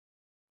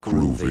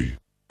Groovy.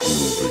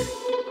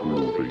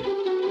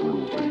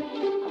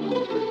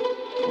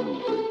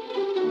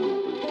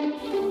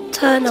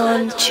 Turn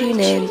on, tune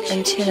in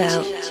and chill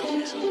out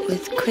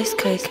with Chris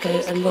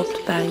Coco and Rob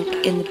Bank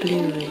in the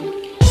Blue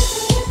Room.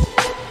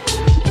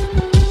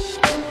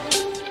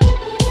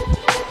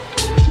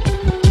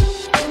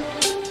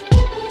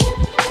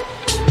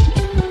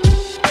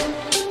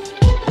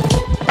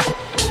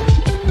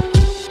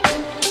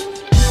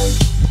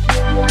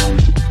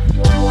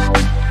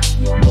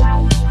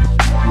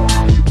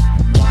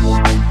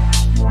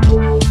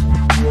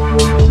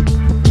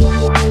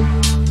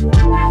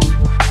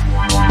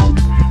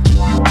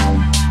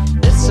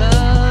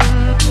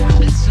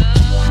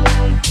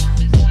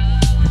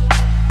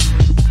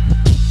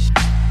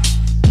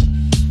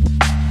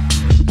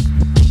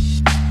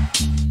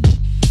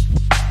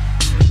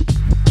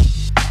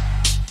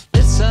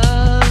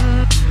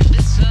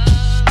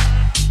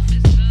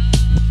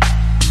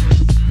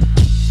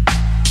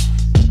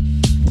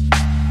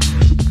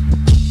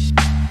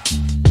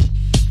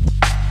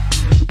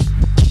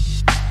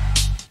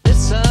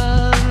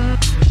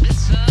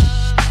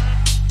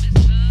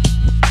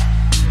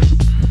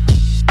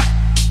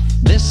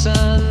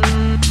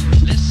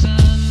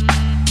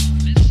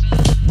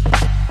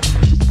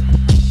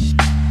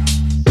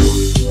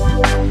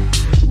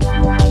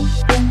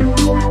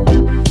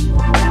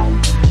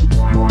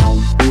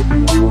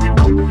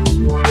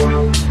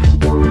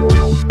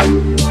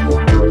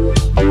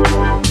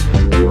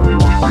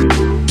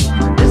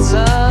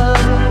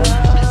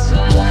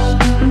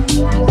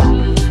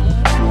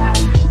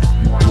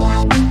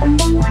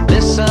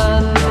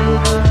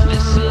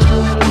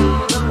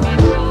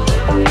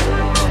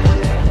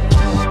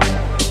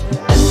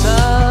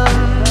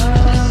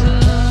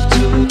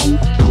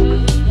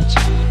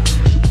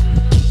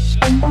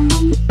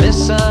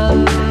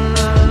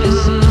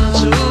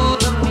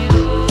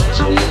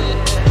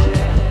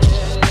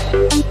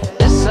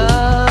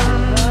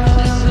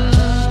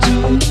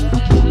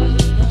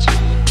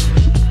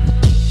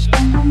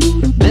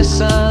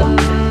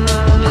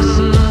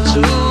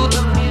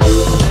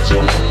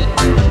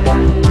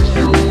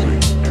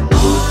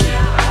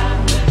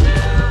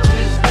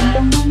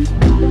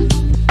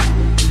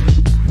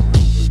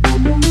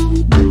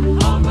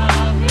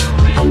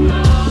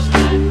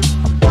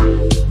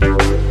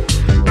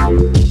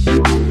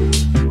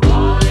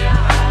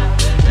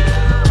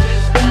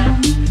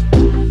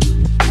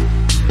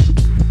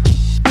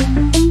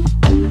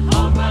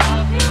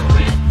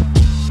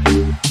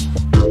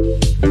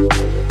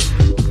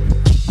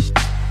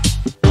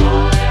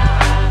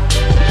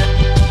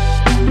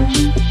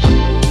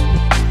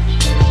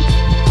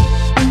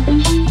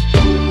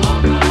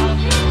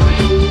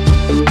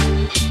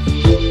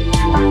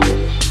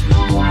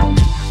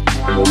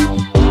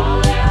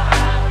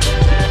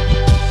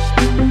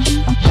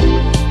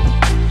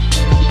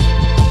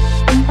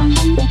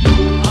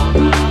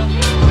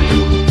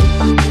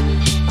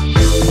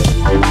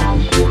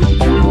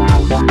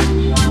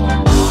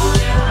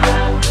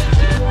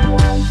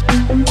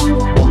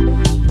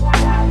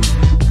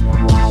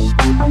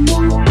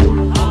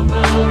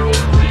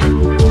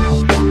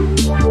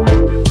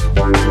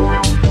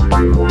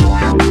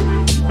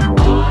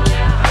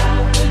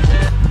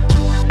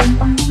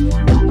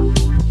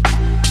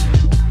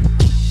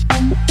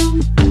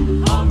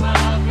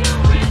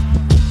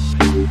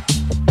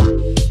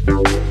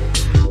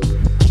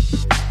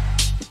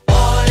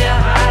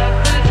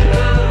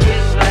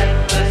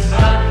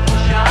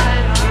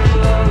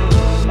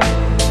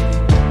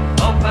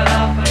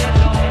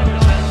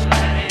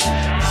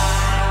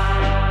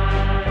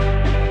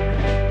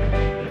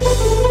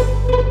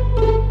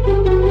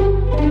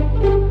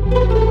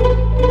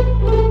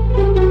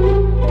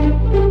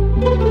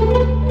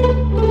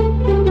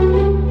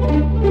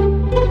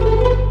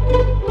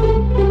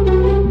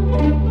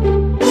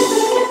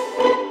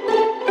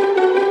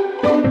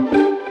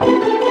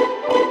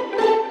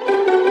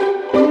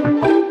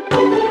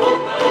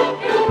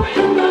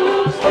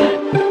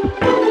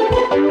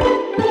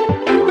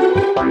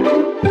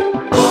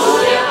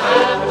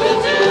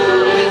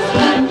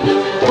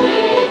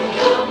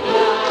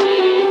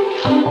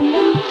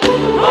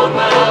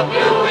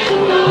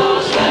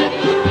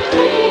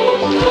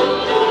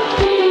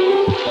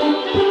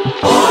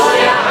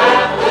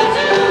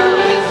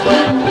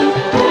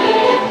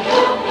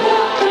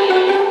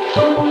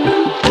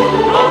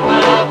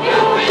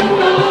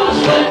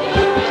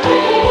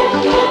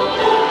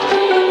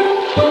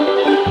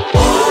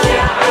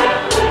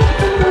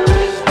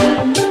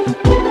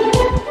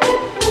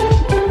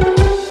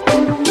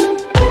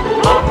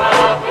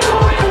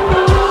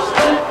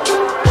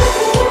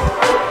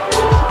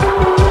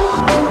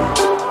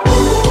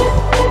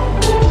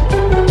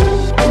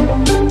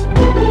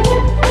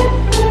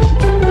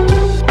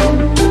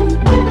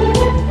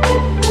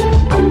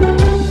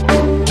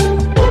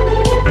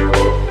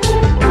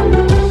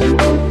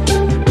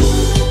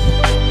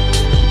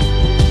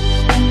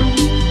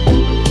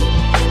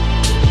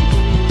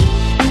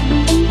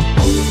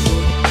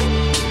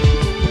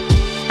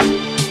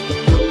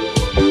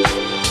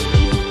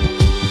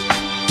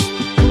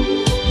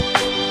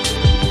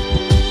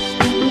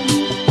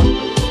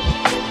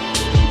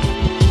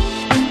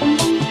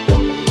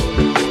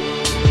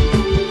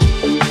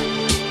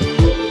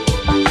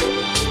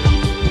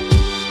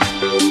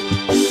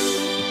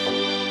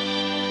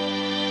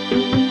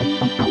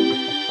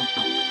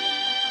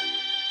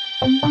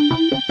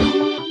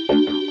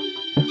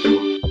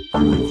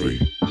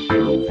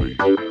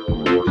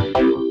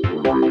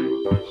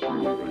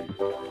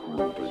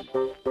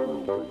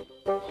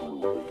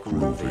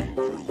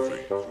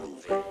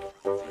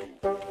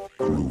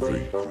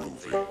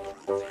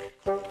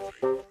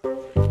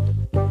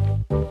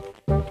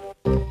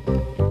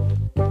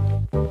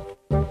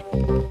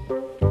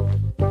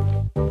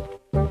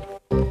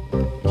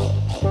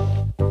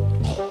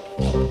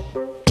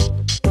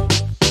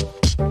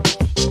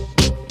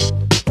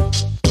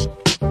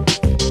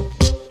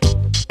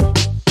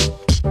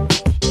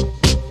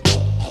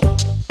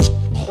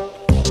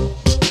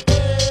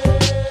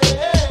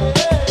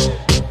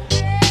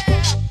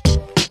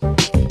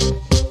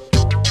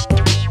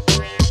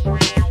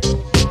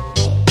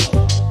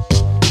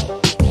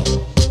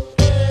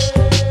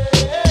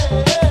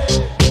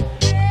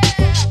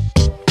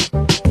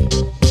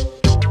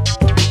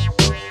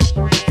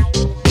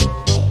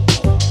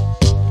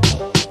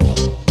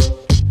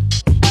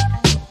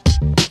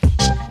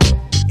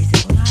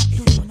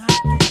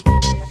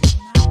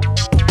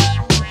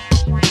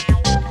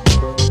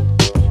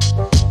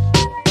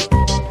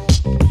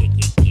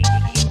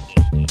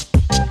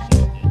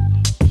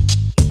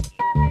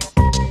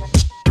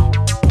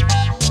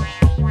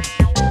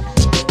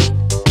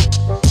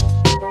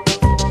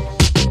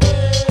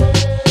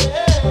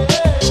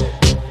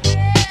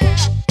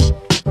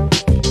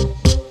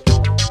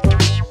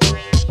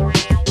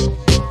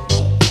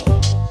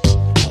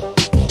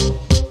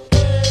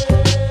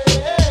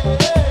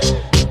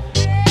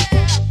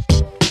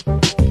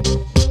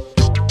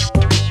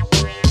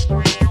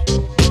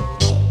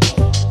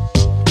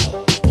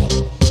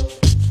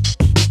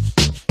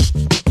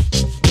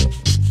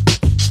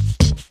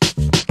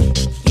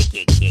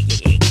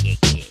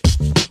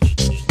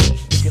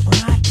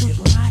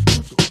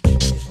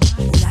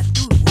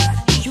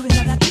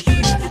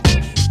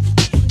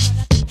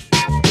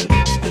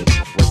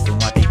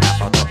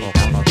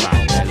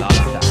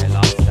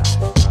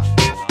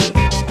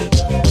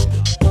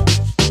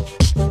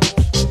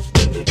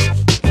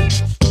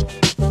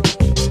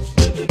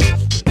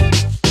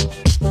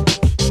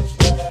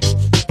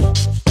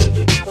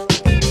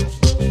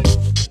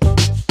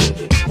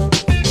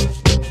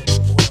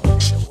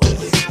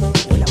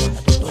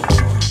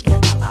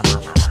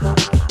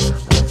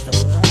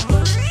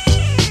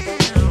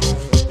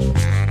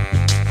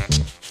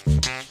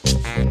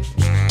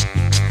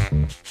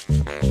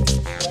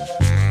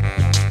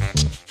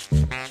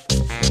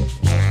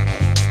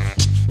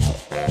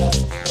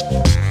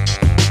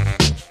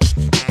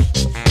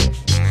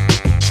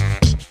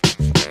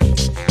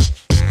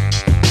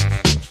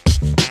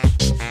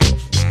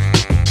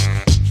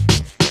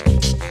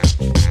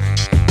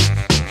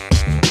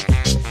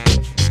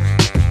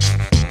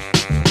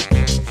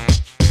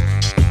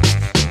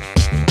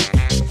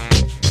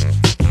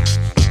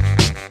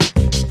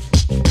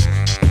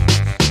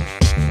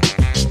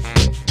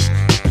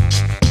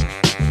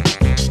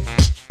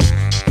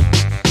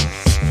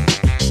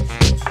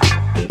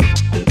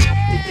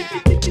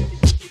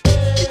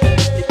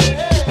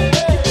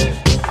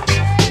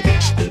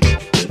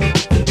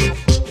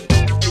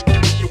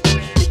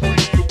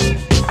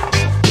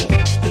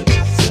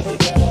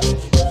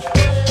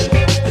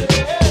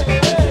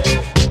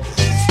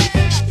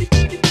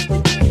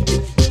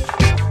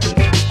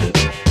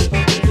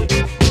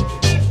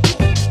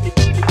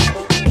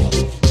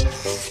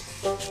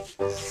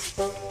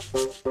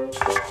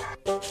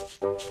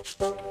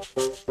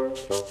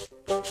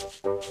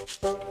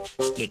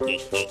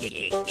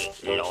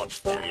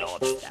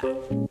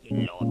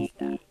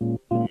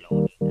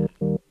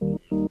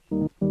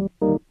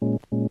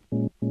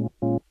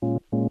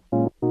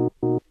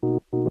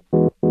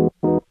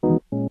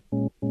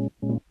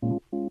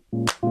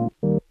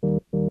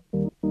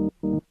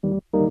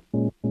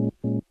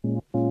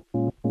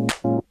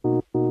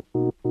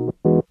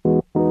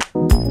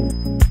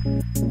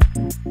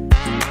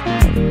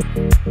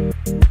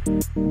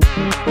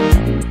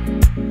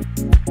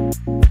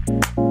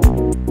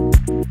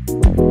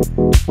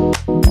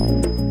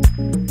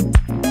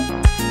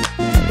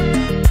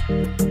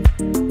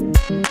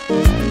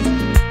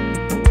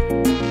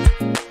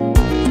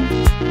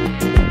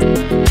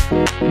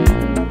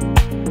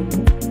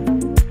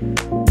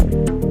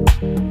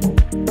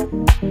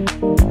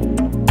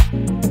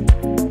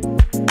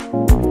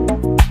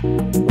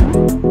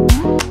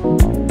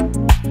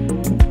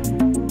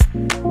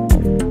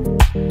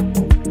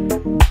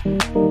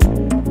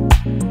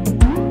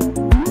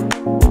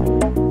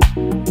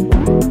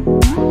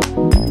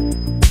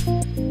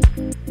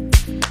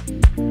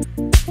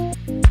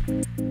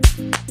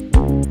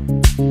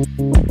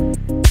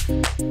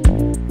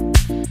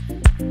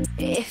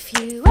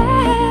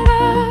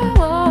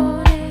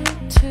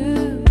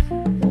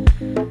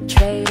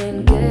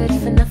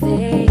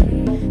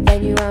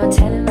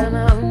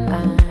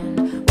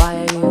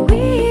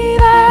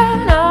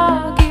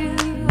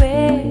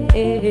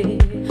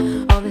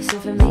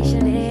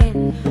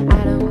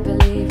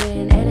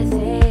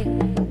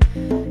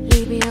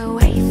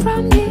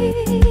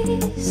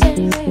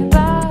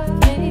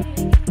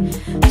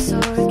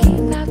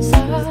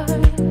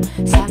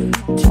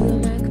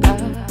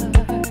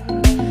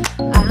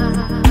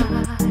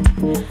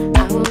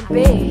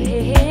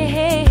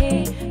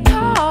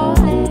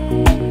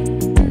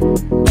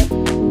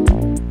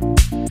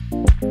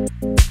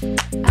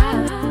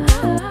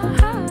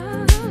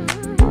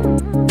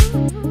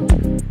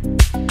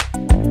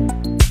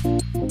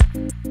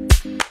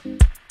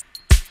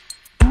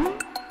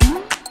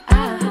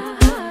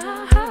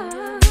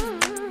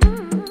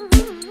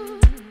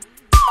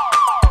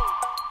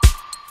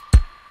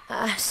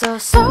 I saw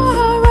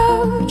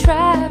sorrow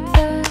trap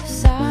the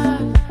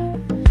sun,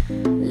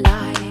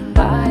 lying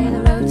by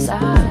the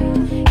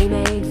roadside. He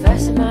made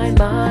verse in my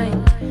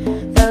mind,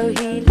 though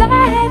he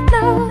let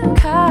no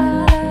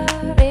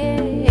colour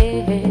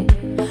in.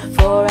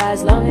 For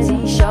as long as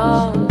he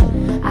shone,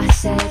 I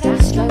said I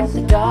stroked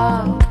the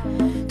dark.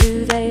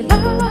 Do they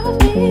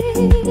love me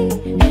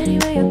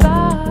anyway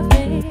above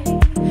me?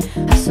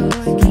 I saw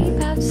her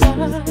keep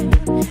outside,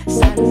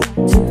 silent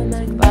to a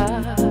magpie.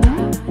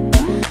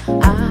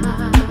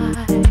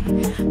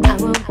 I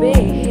won't be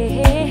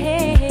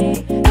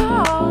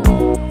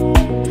calling,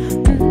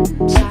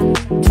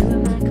 silent to a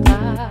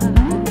magpie.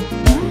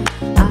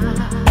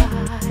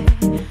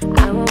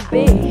 I won't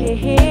be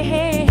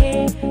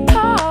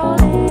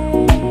calling.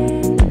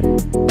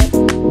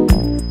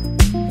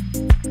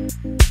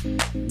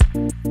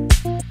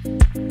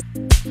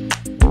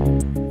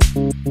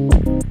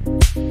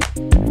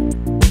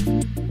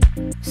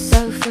 So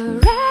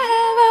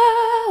forever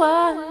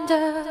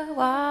wonder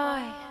why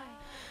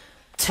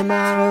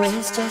tomorrow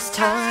is just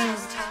time.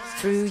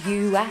 Through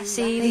you I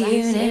see the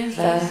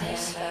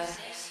universe.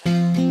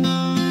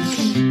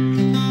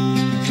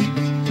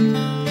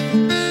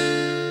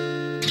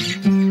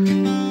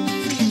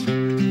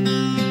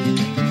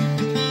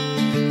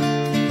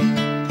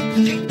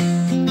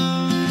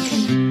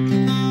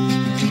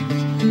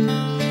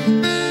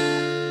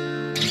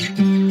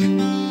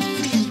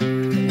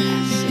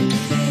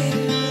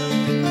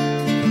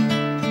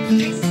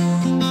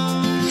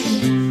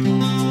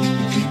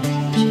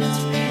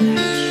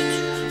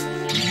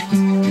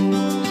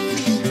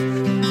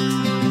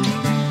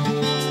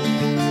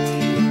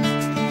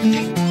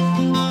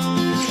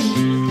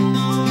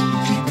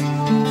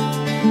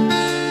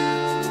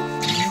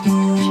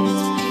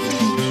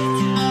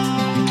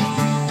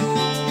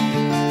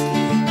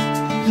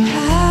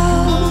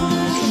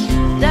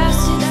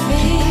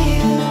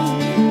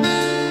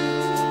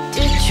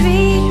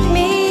 Treat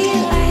me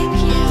like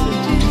you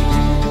do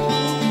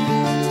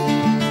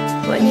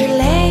when you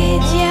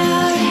laid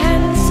your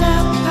hands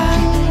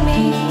upon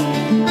me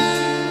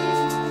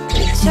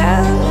and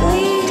tell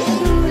me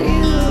who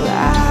you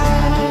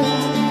are.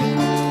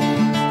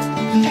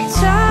 I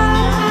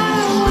thought I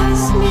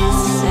was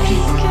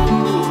mistaken.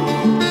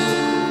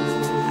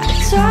 I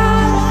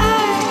thought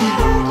I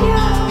heard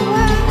your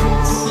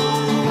words.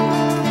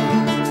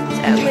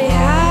 Tell me,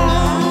 how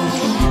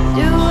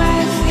do I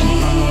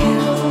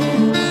feel?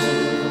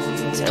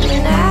 Tell me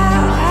now,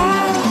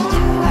 how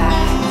do I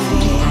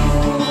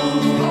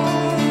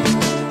feel?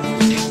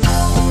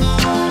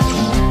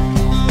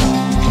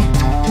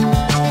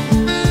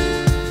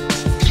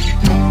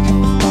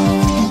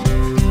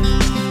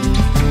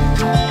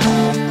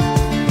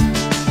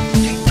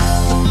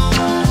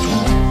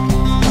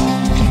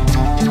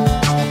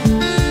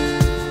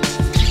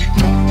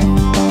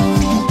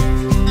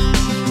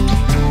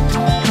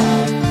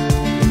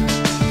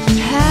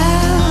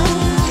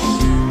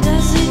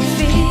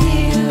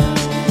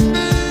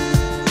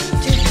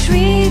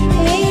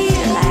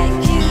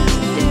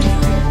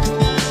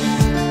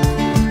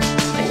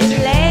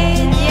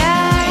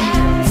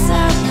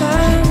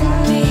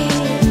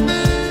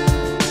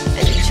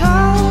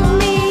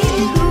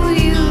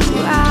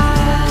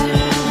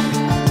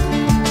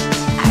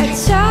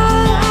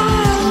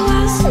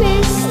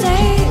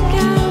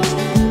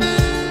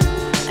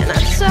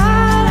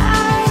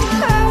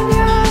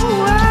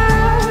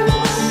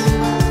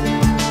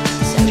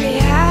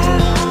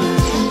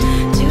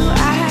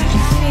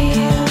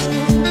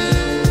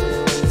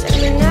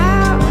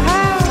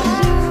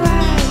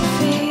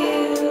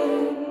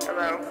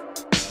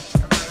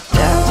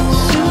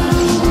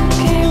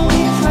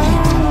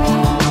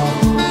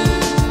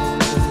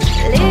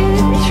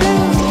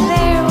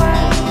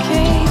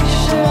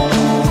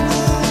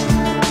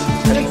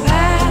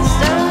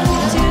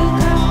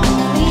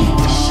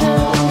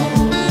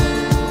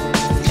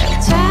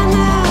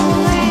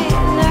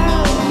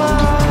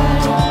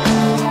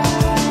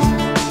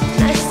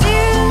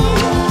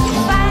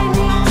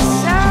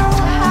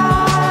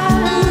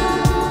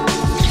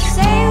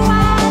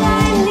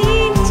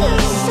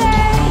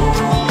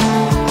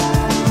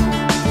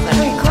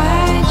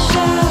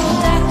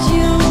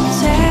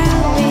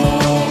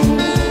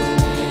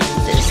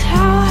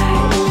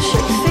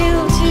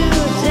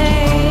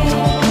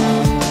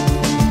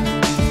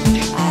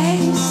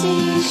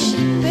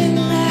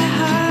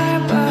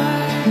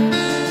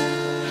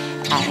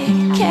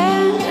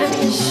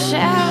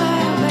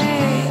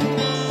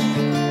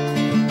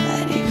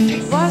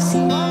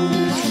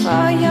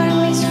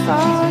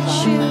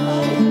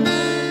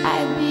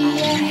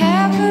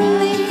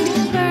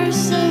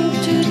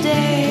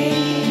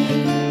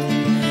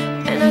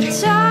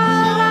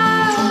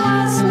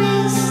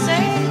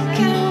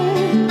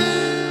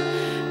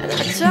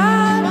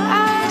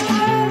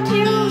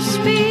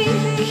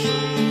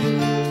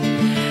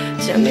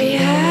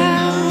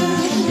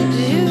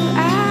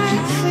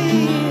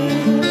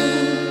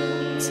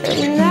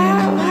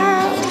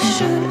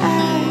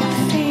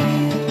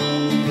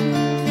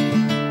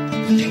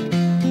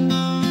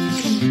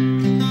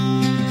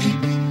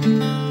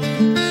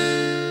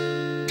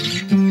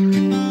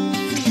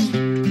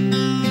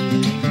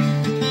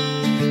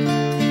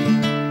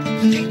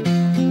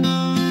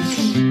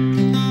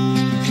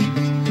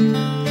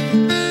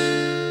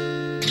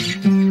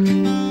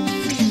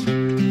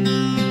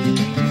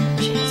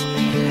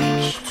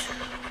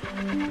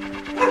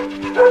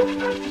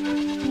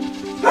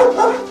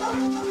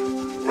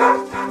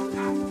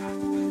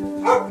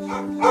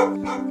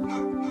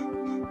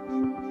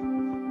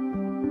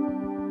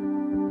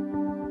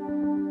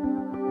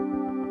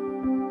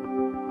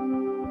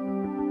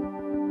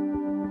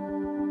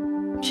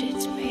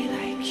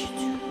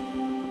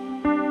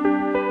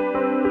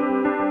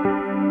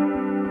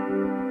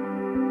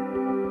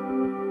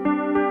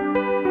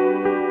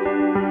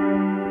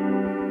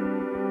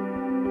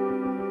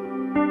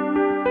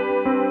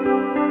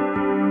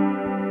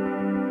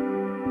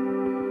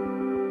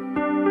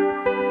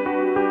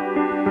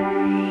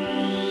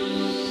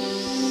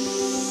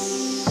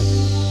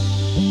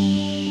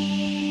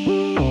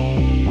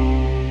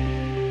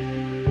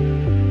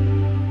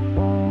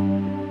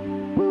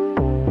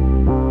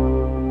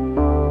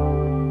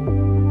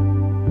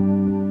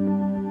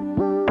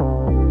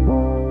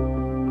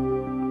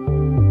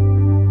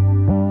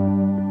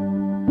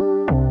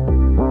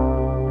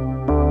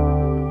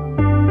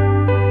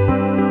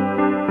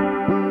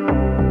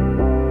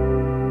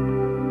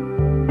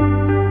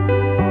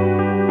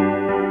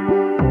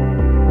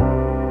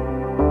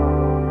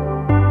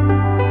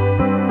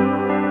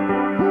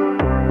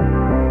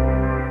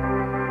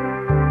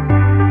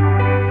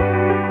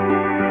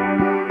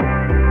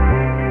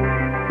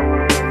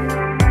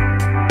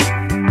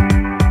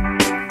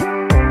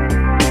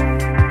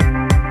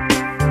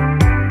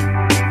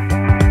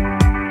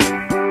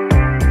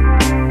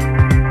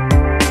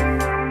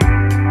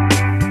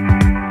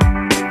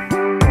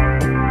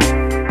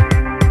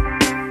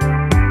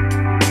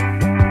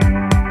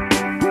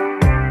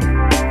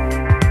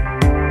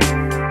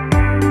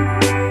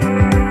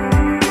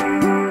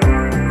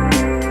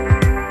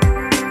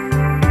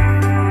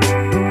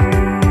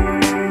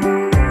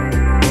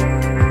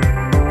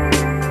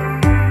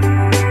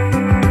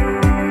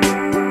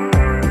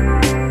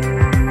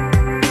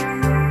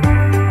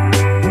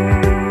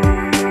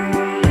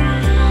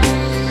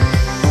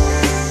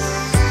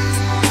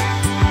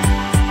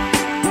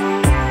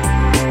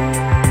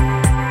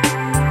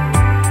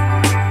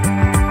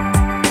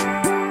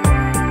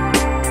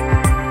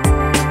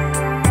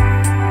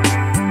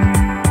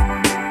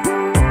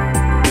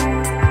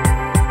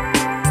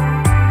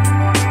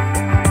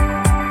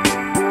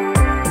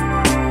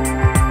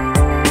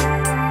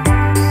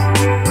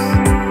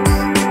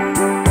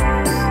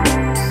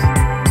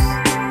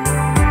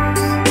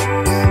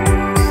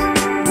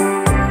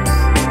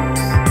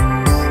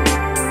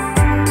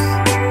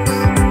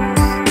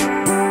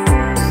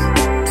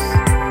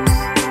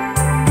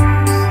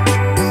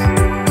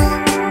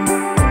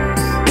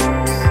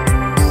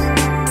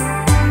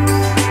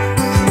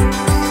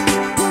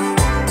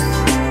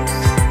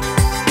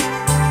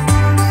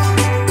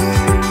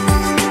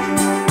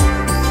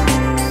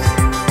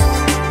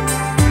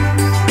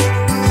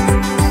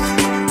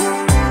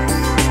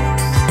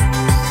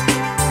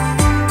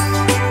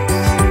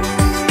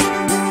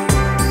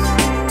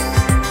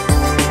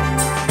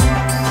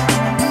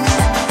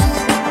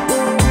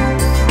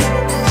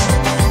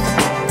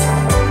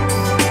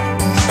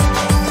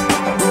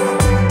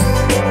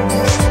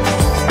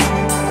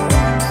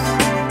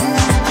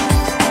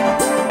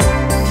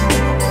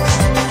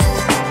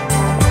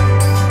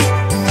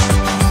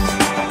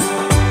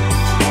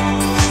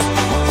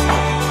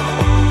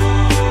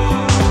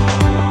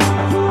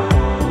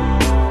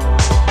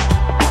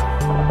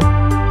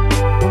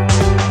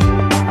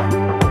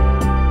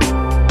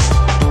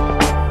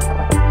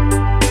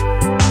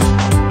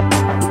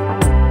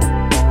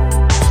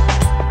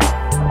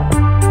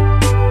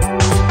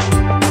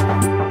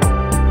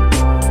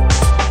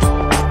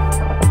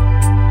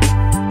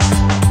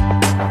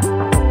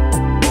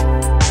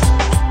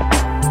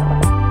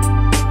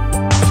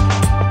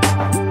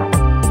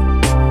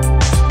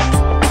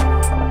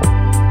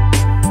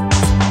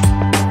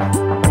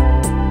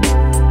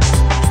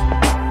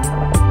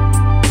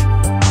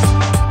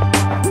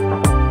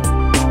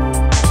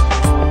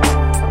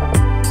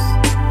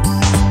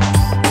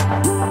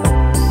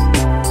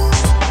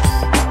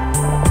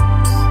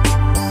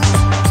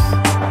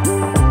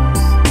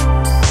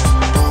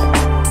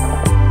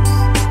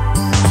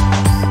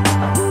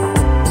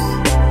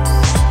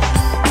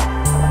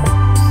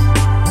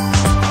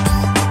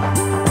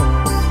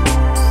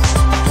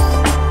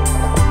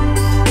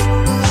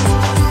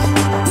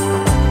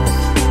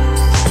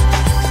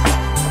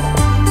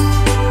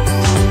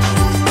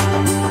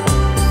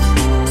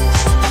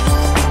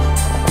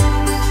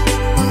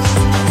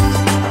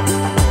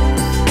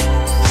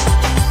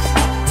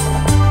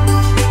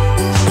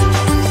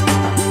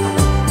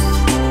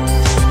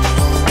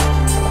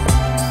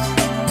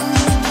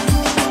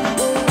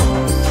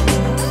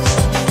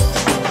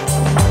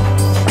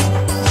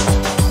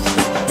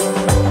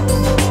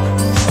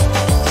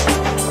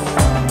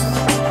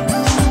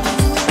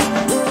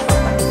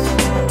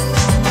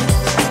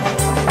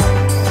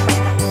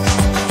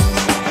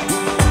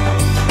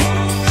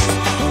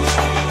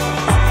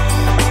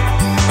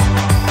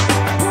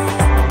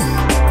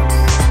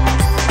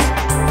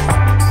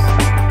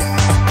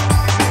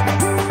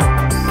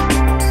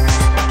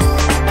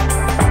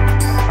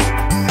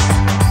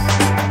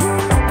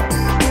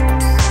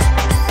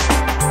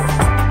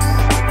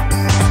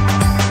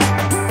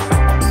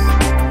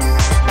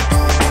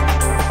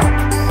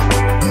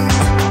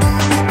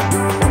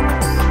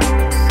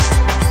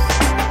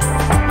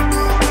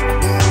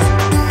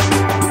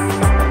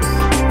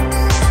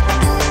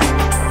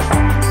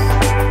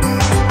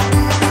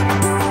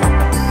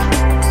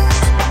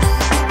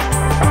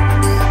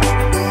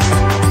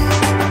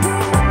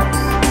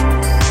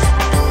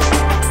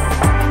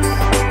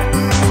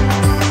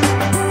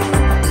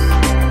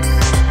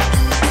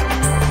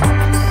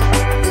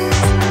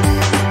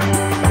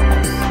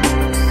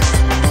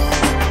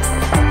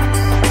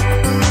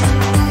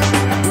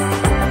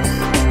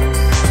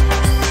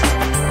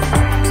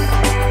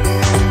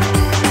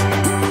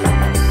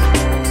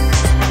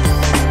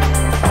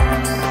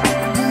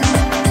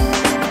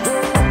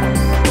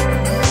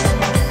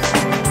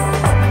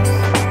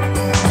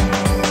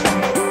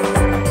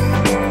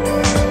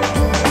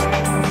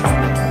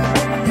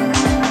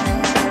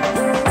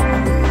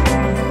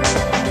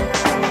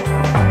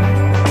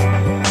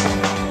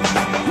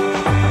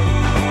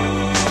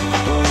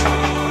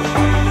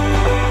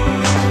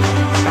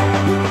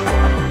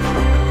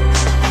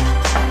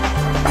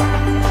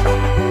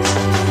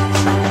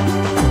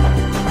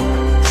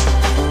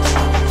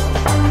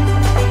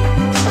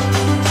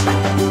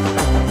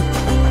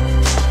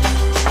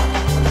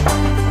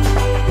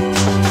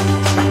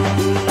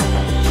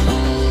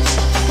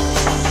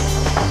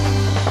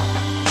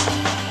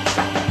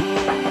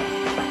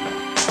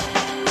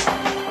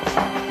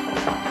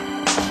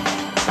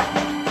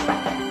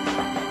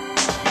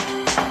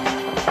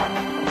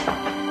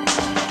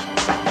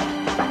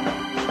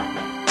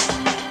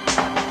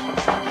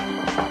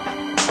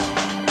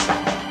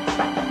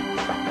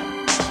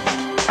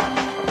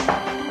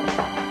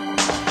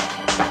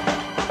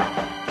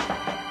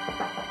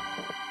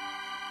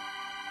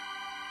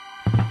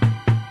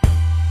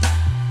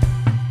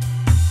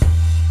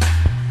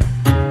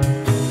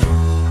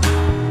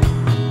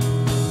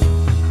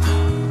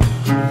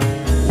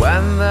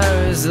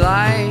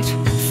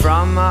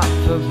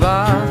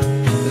 above,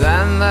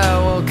 then there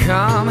will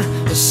come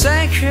a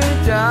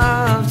sacred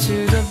dove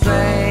to the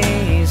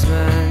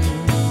basement,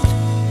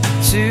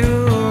 to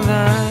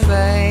the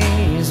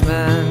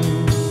basement.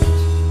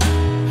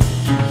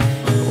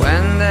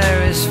 When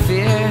there is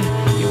fear,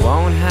 you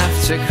won't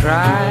have to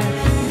cry.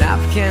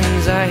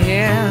 Napkins are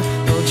here,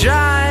 we'll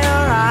dry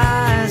your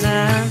eyes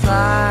and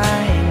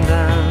find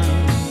them,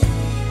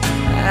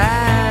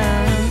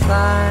 and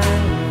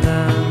find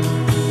them.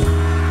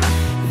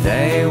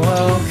 They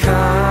will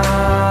come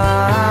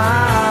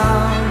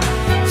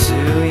to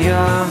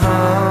your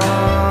home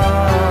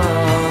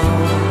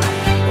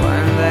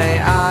when they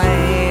are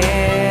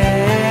here,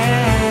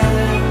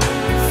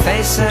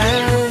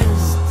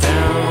 faces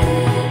down.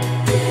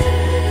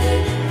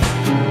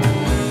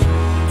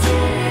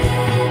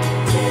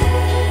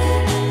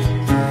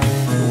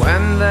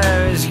 When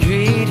there is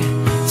greed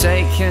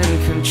taking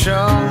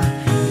control,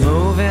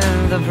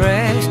 moving the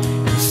brakes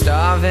and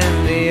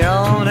starving the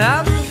old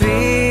up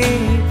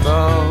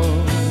people,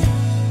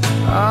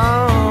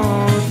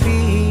 old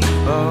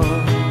people.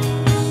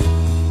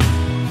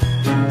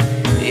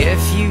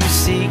 If you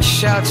seek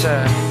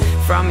shelter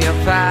from your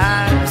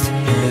past,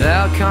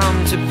 they'll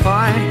come to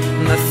point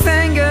the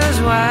fingers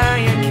where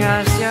you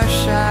cast your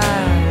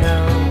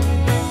shadow,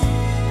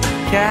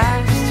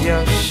 cast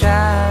your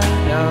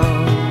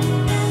shadow.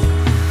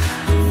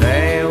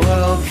 They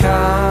will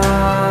come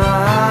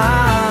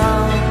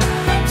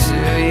to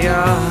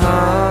your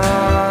home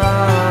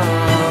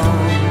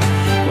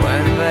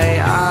when they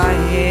are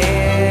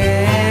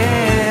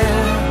here,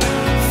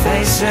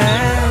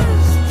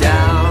 faces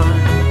down.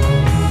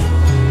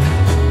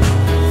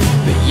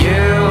 But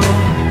you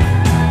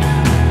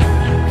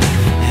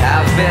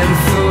have been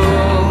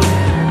fooled.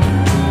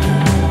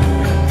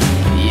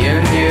 You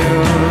knew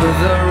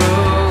the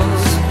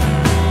rules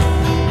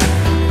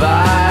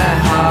by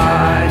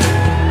heart.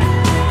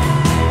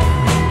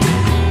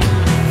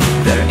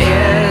 There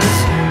is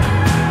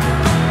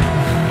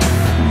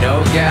no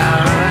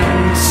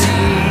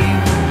guarantee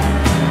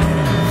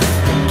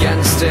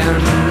against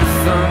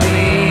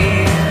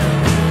infamy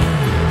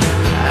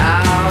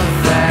out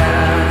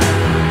there.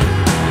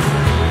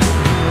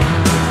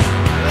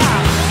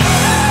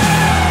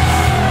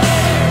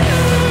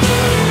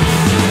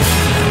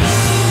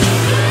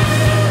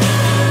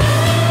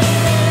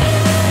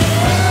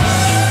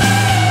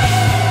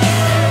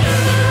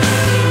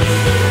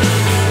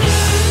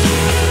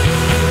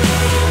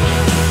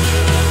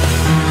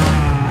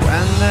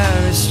 When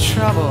there is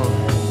trouble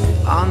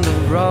on the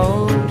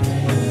road,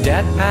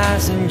 dead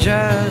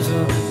passengers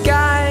will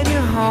guide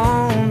you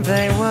home.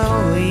 They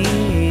will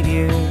lead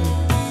you,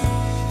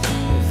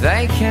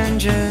 they can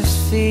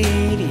just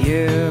feed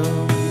you.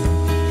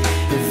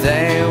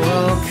 They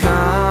will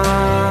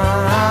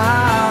come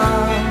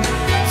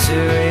to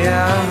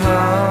your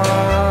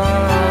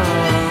home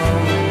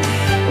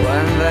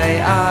when they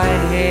are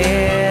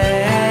here,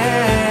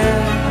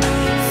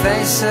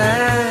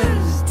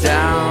 faces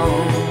down.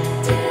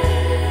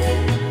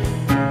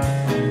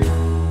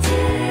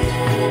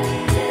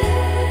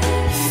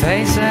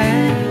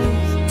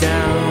 Faces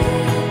down.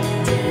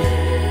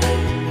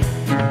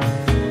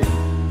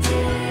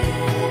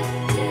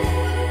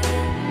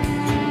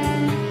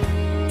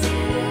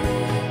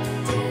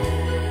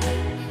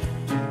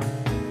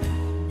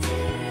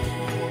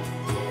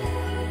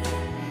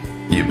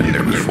 You've been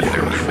there before.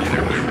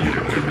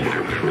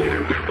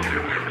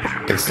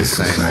 It's the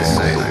same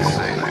old.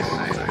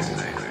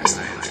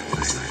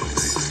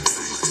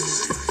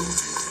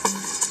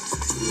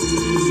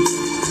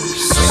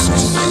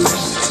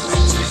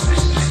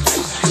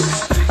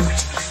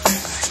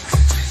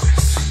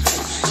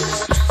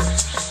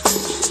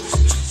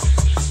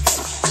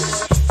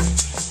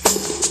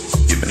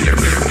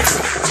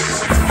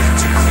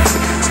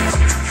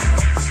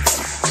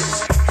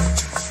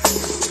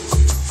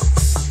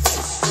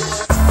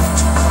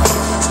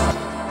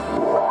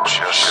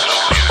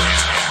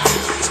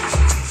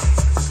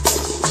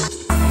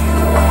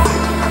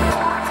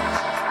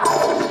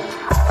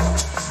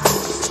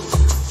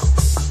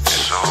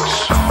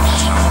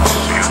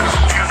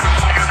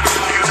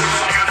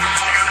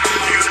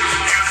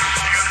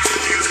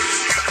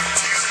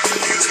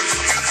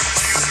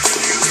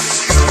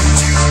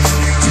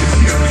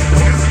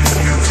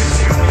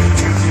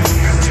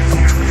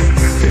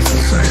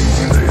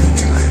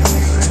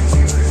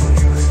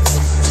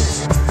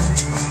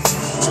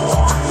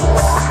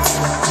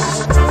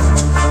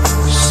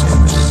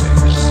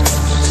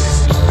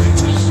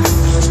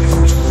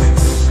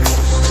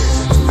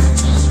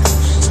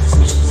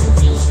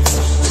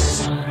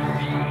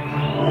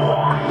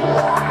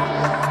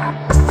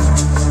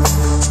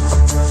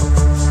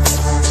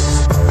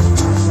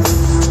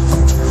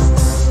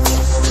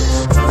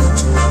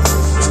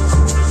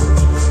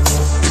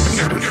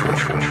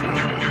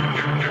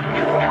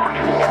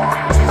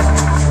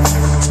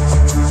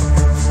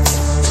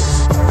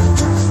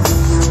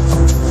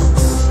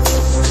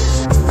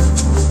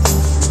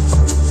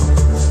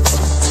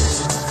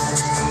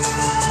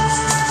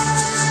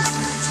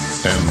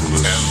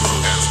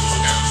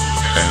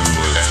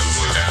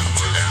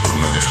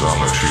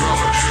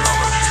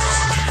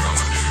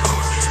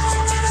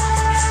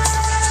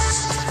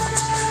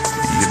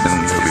 You've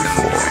been there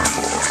before.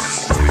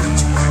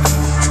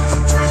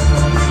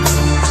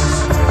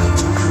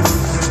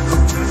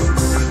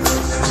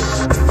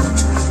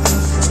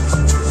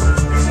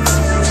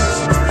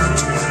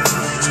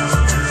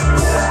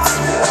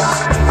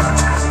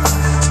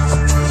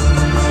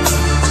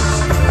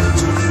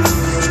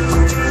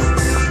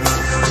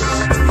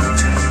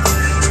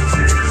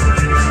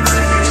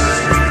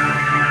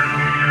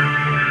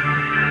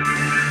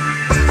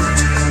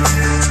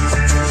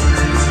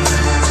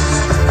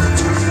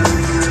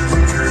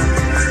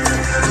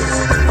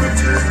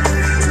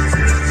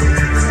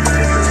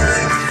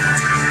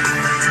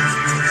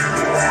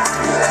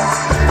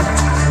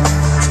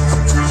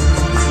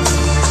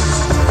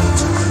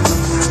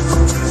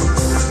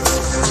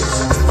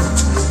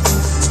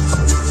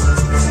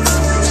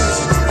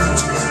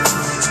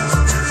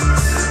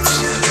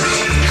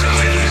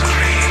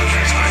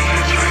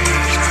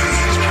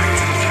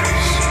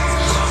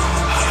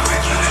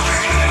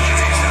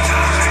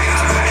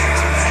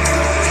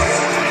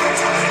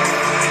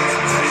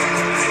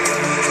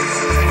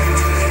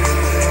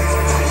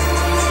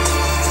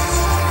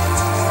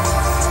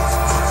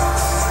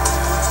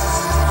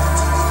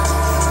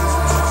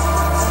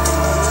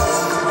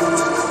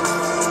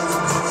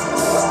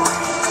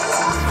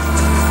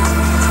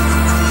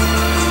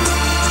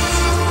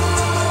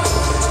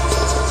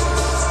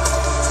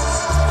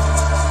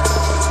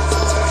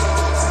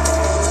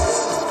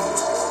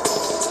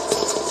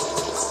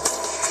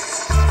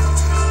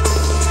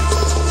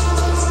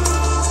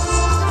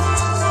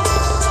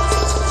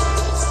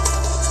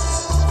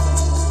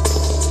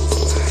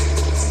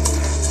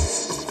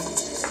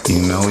 You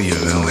know you've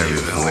been there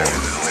before.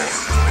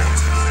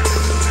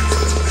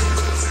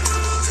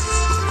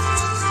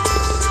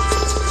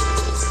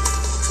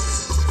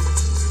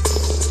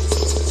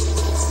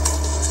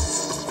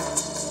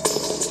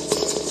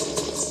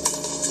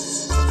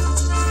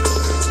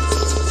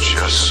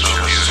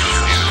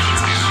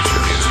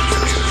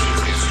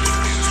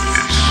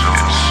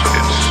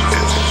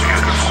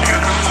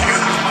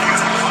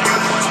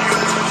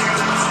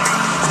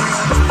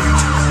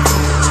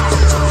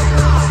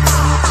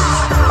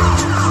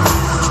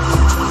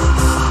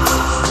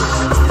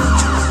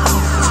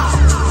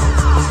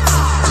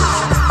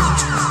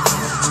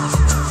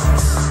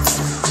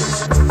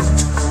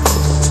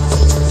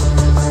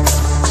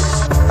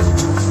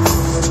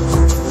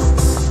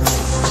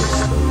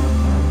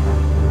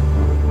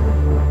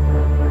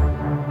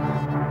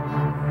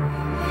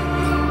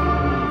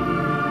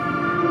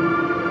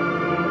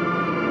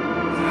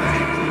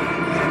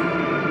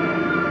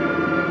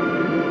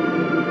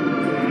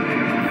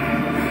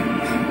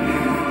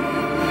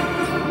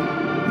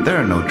 There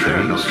are no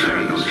trees.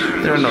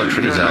 There are no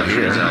trees out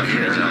here.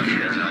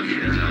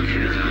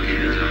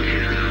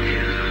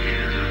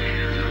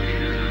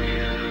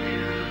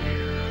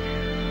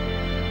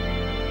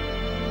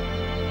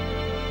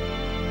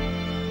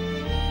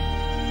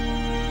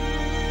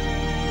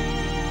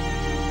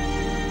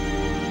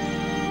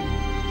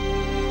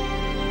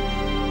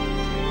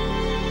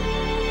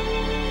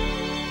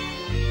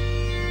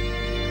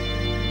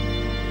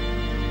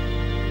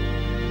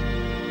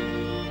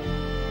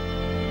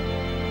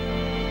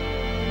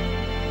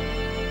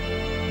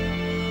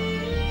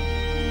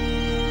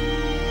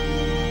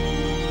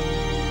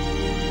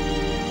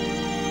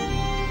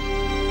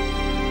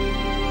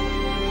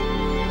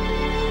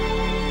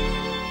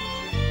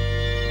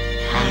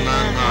 Hãy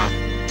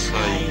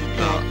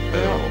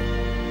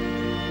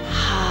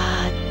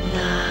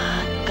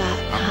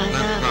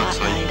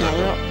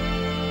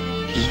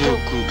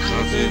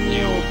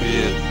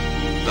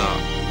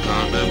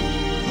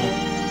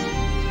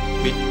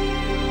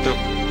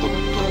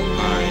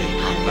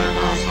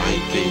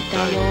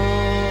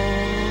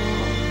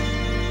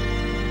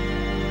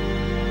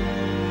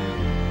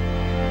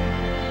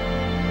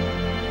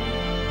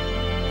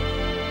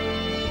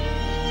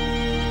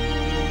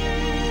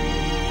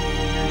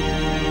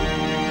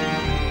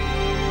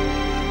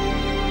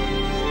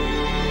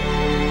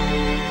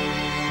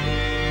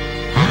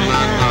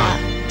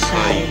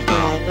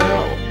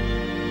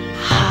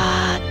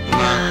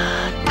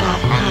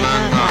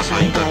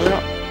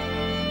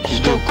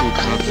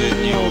subscribe cho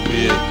kênh Ghiền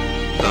Mì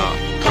Gõ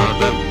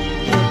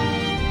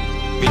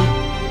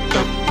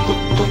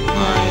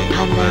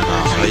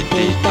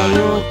để không bỏ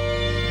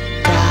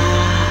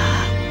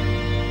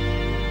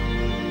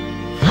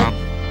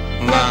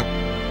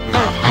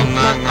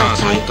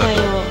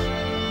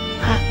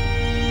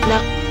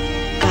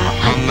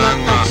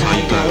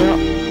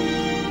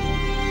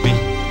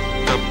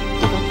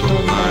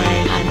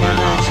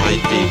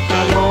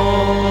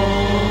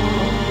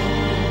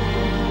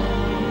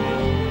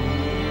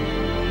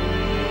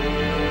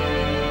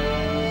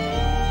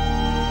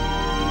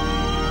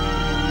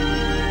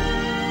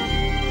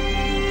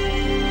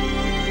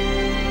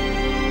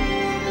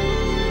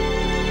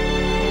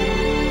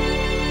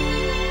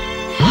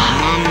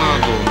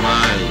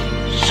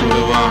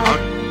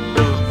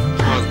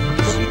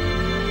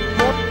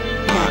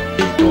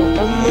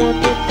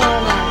lỡ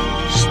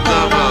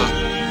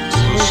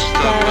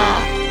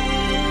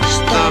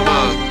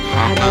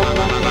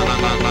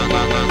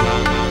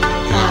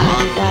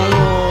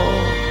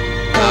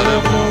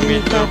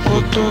いた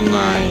ことな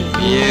い、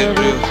見える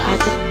は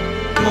ず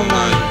もな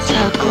い、咲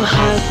くは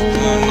ず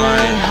もな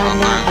い花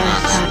が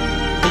咲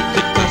い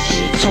てたし、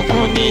そこ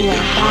にや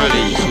はり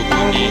そ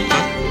こに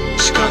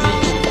確かに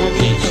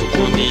そこ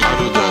にあ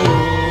るだろ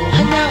う。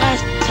花が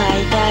咲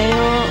いたよ、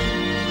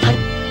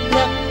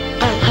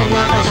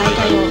花が咲い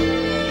たよ、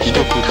ひ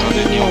どく風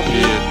に怯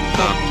え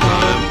た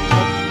誰も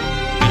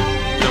見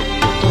た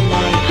ことな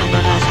い花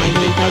が咲い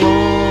ていたよ。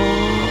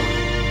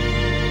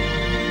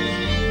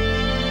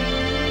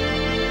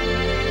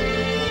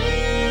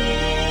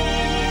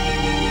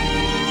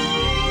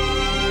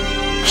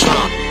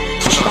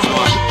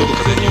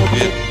風に怯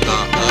えた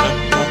誰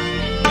も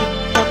見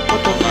たこ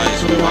とない、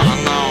それは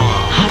花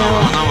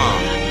は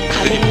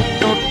風に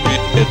怯え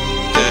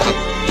て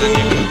風に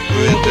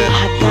震えて、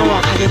花は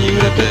風に揺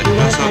れて揺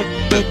らされ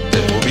て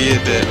怯え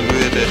て震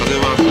えて、風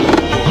はふっ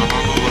と花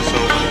の噂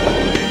を聞い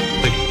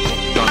て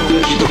たので、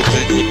ひどく風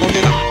に怯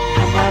えた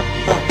花は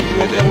震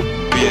えて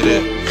怯えて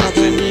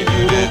風に揺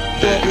れ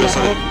て揺らさ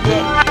れて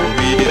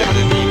怯えて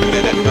風に揺れ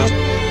て揺らさ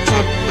れ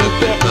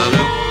て、誰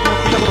も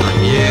見たことが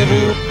見え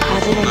るは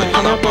ずもない、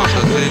花は風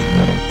に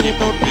怯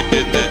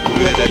えて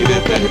震えて揺れ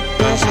て揺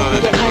らされ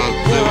て、風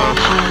は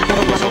花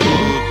の噂を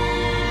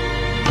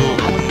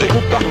運んでくっ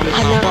た。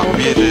花は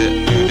怯えて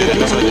揺れて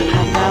揺らされて、花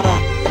は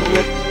震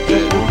えて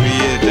怯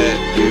えて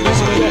揺らさ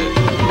れて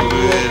震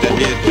えて怯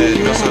えて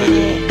揺らされて、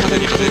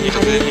風に揺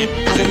れ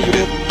て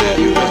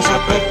揺らさ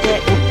れて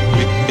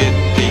怯え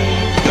てい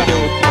たよ。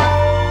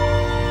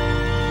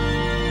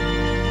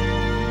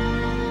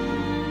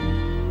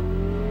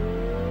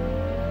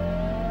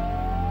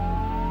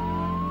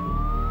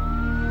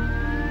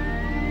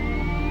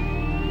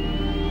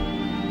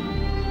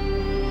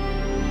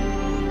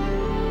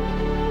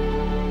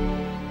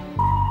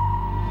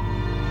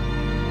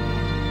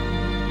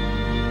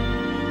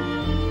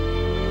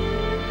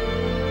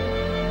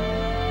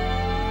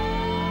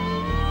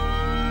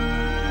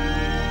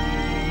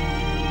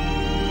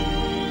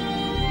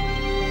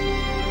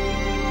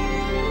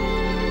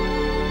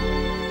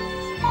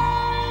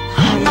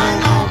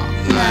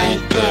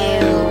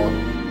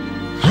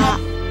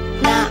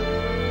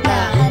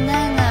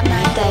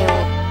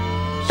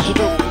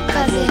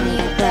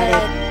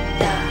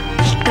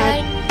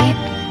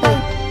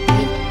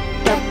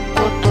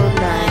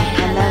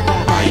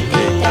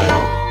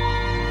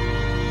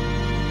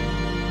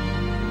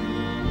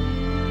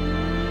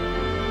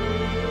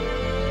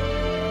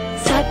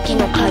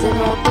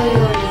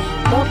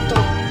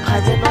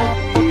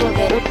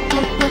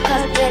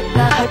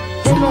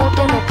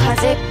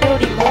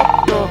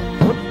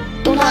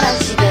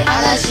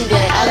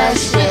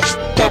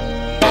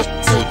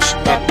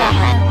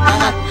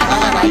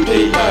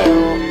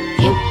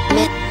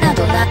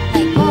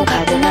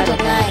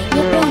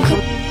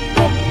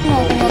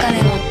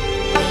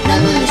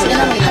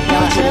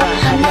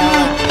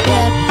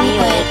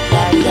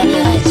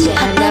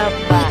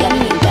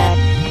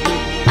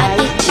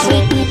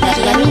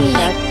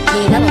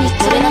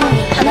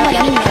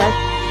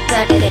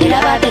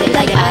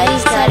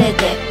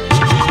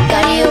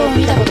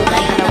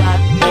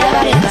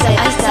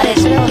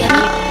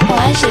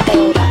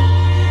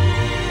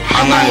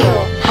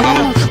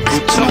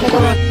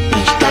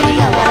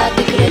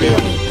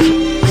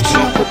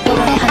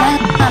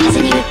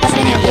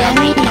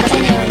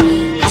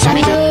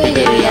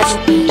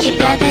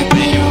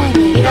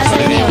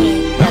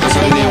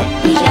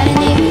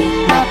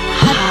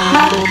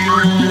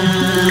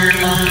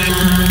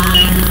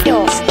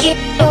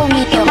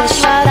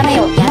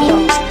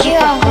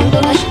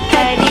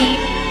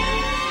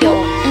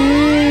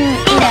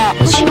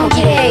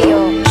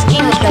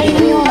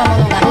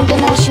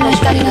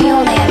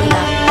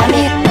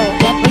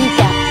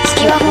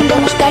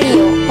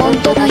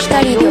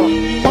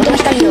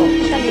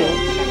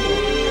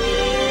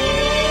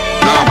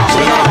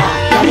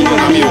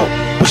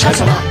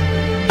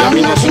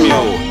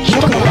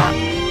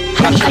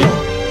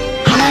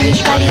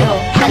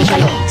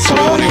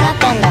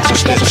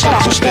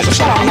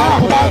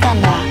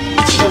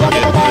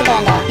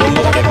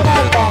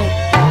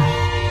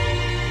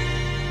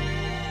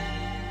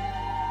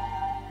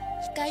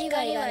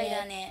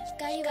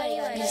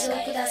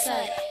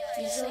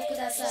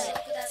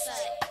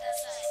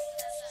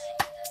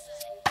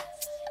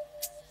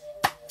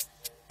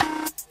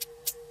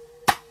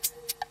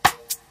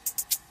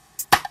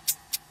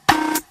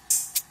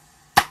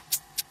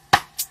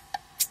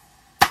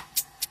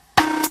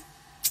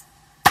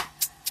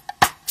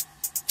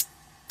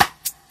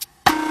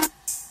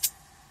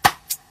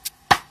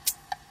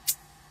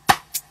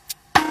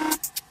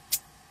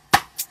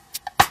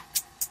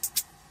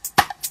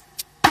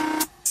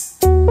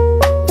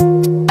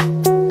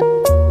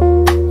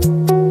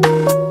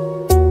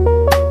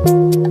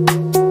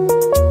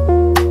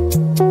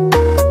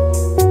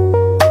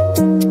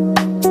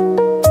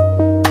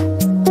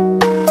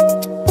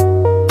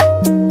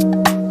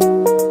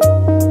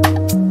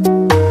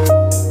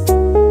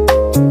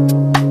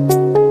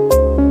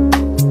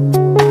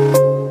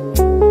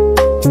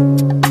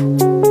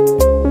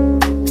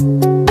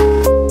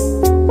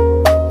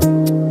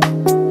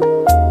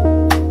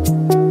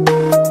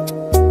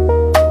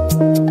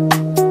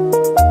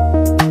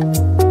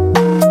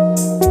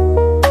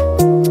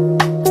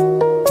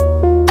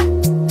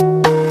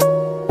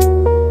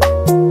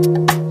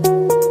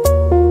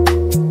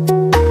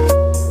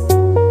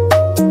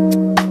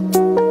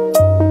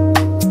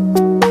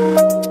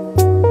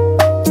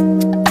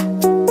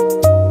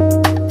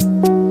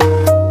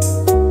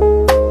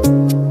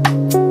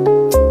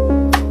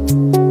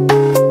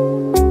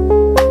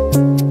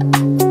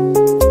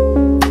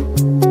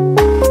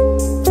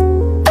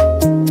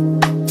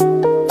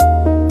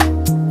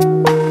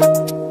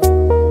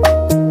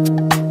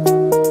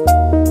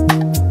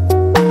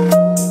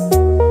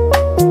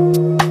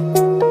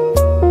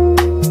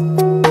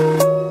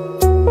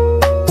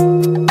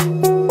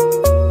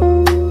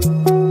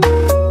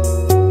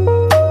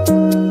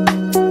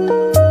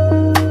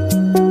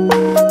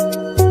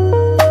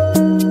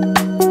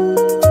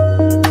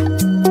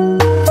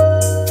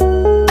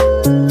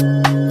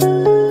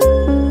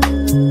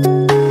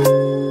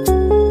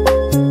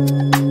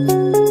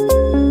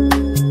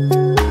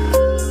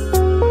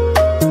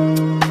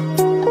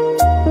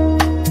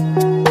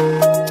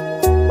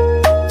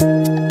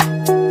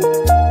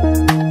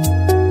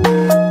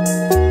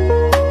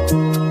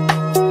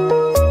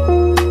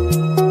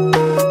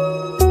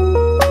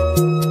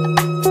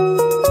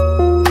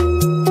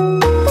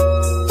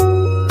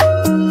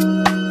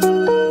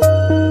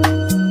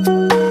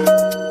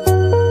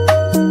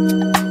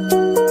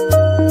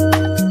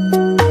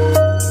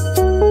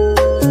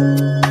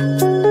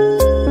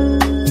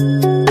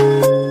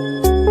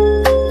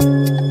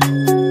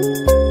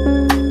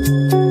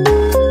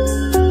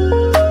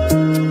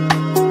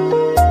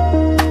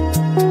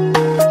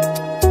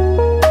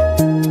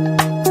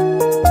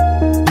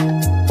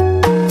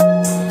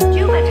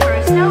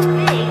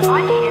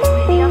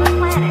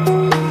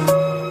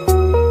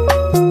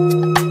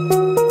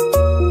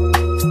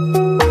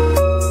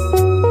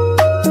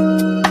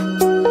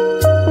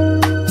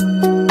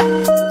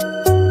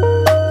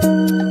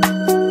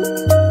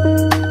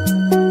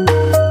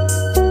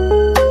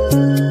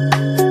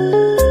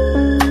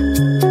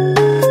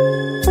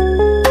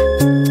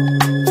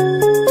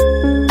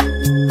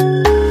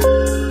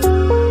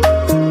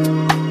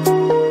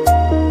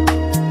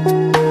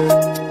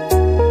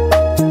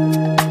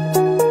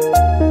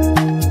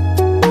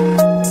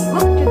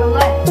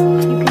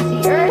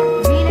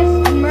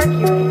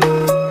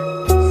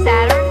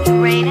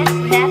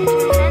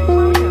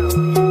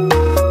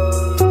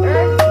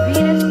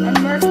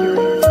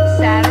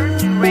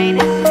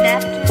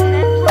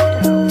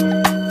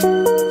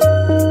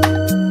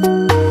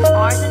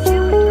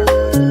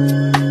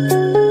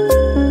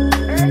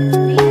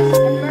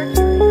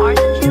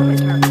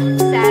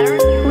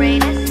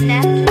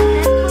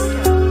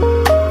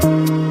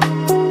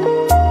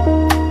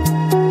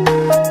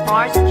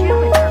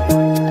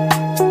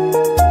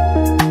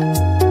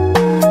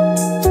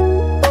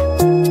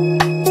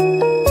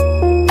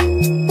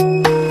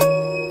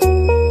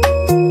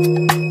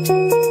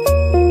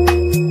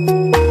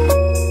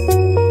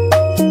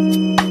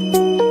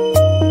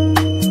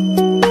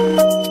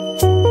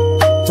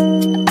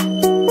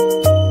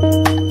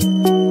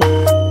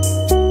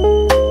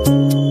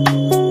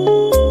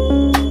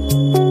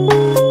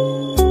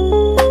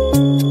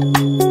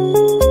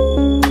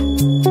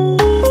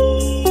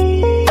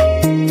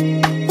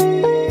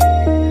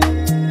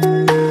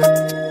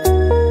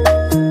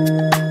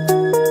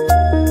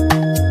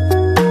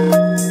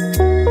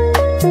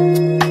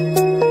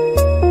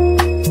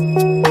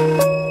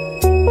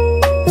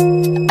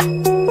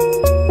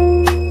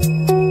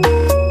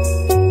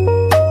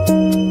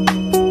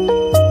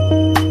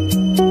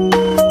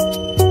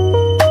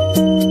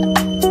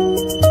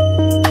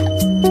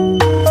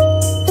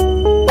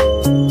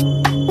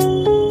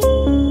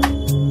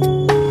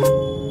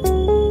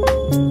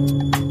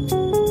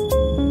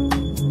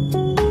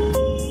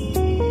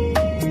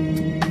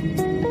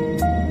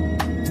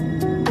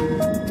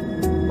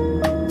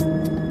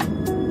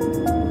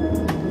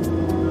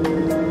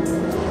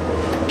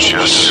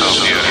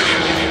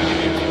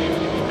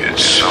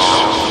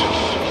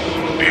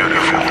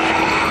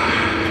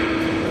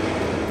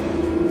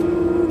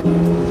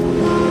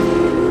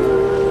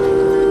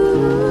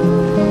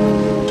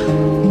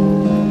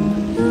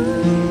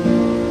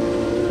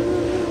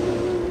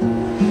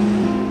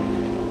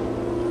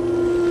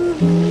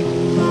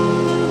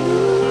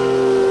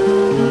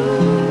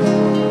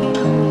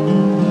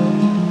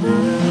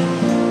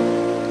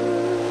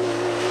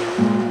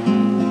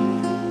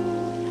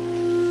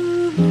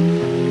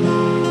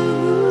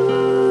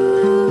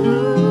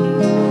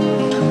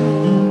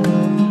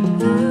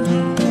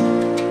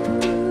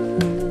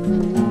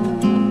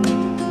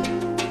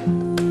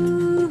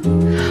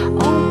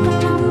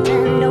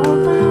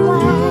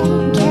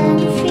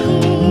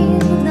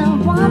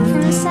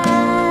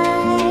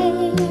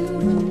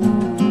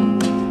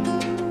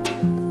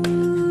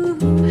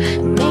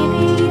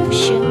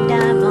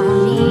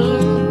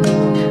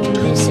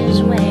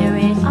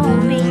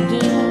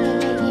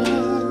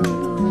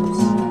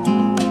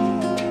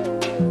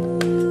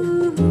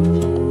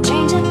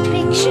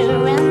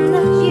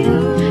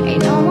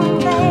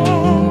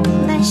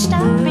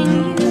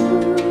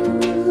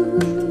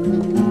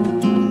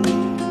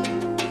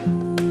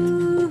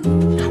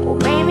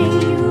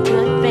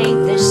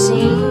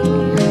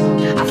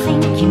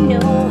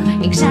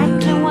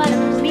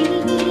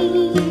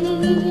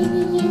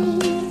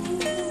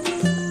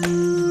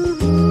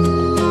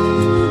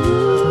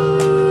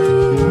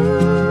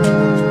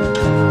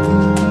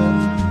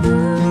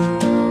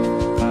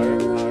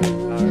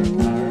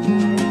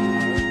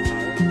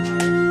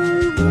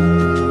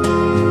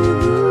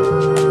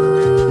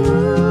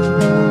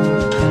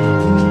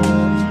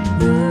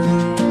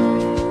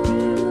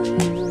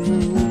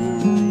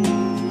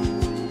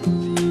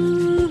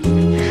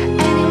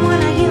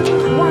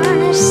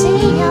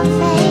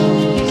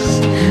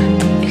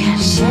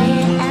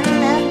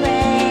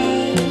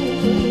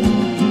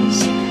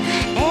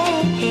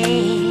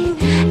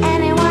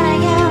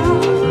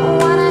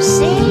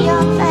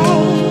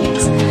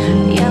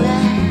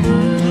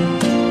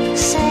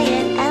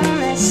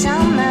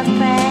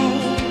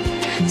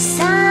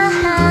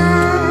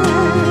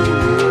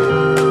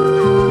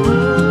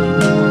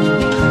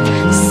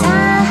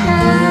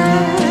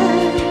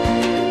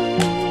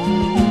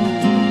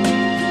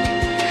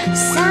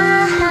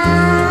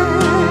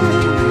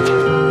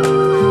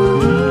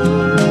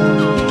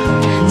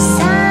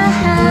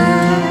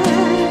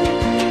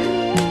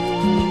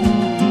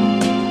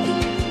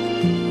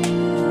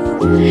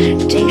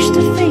Taste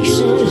the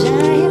faces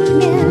I have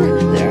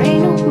been. There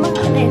ain't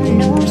nobody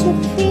knows the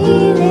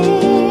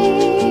feeling.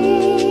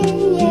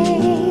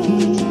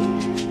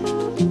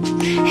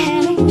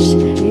 And it's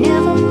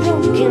never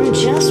broken,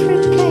 just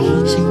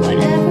replaced. But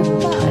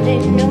everybody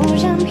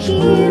knows I'm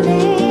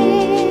healing.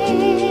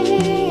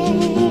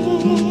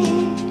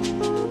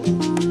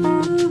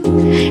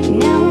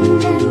 Now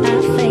and then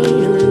I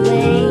fade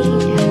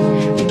away.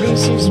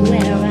 This is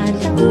where I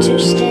love to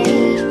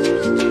stay.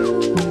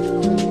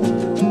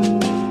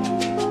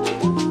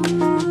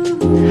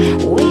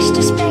 Waste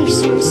of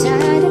space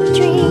inside a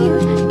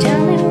dream. Tell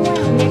me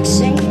when it's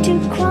safe to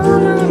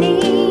crawl on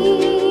in.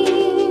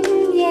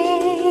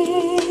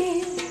 Yeah.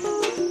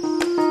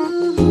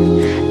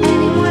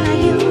 Anyone of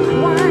you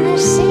wanna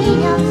see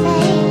your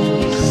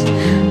face?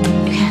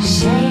 You can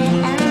say it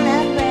and the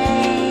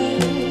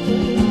praise.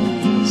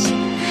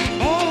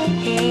 Hey,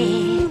 hey.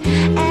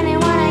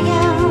 Anyone of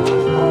you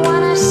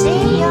wanna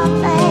see your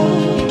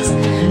face?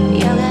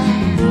 You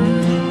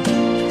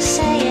can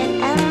say it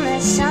and the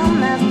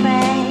summer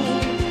praise.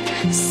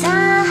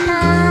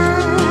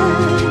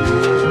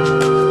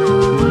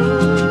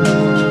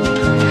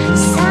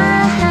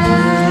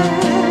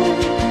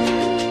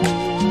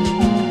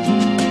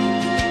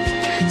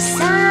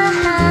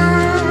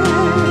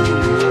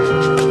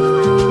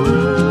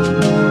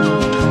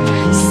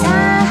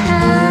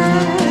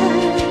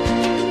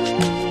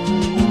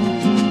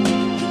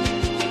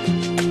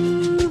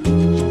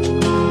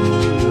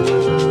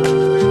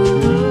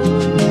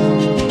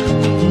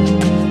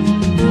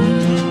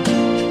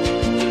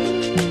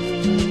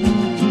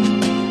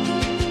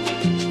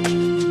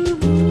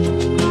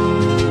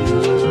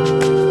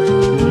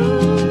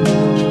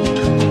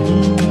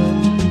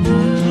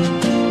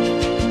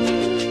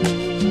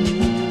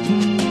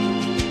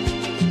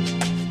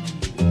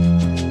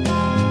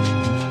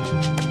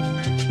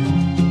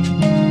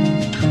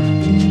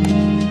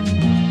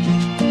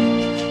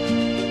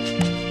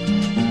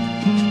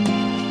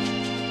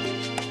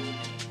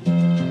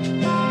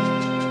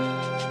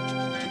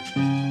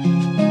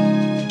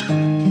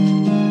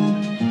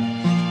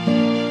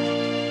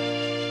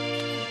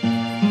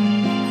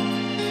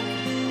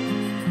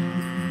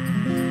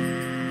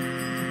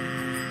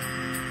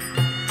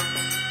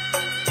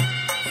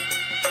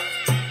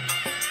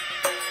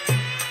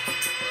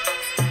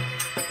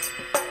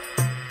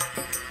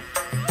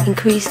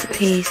 Increase the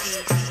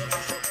pace.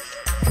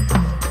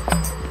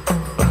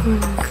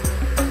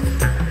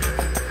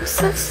 What's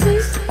that say?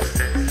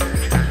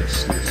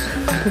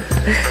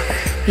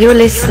 You're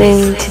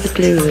listening to the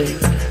Blue Room.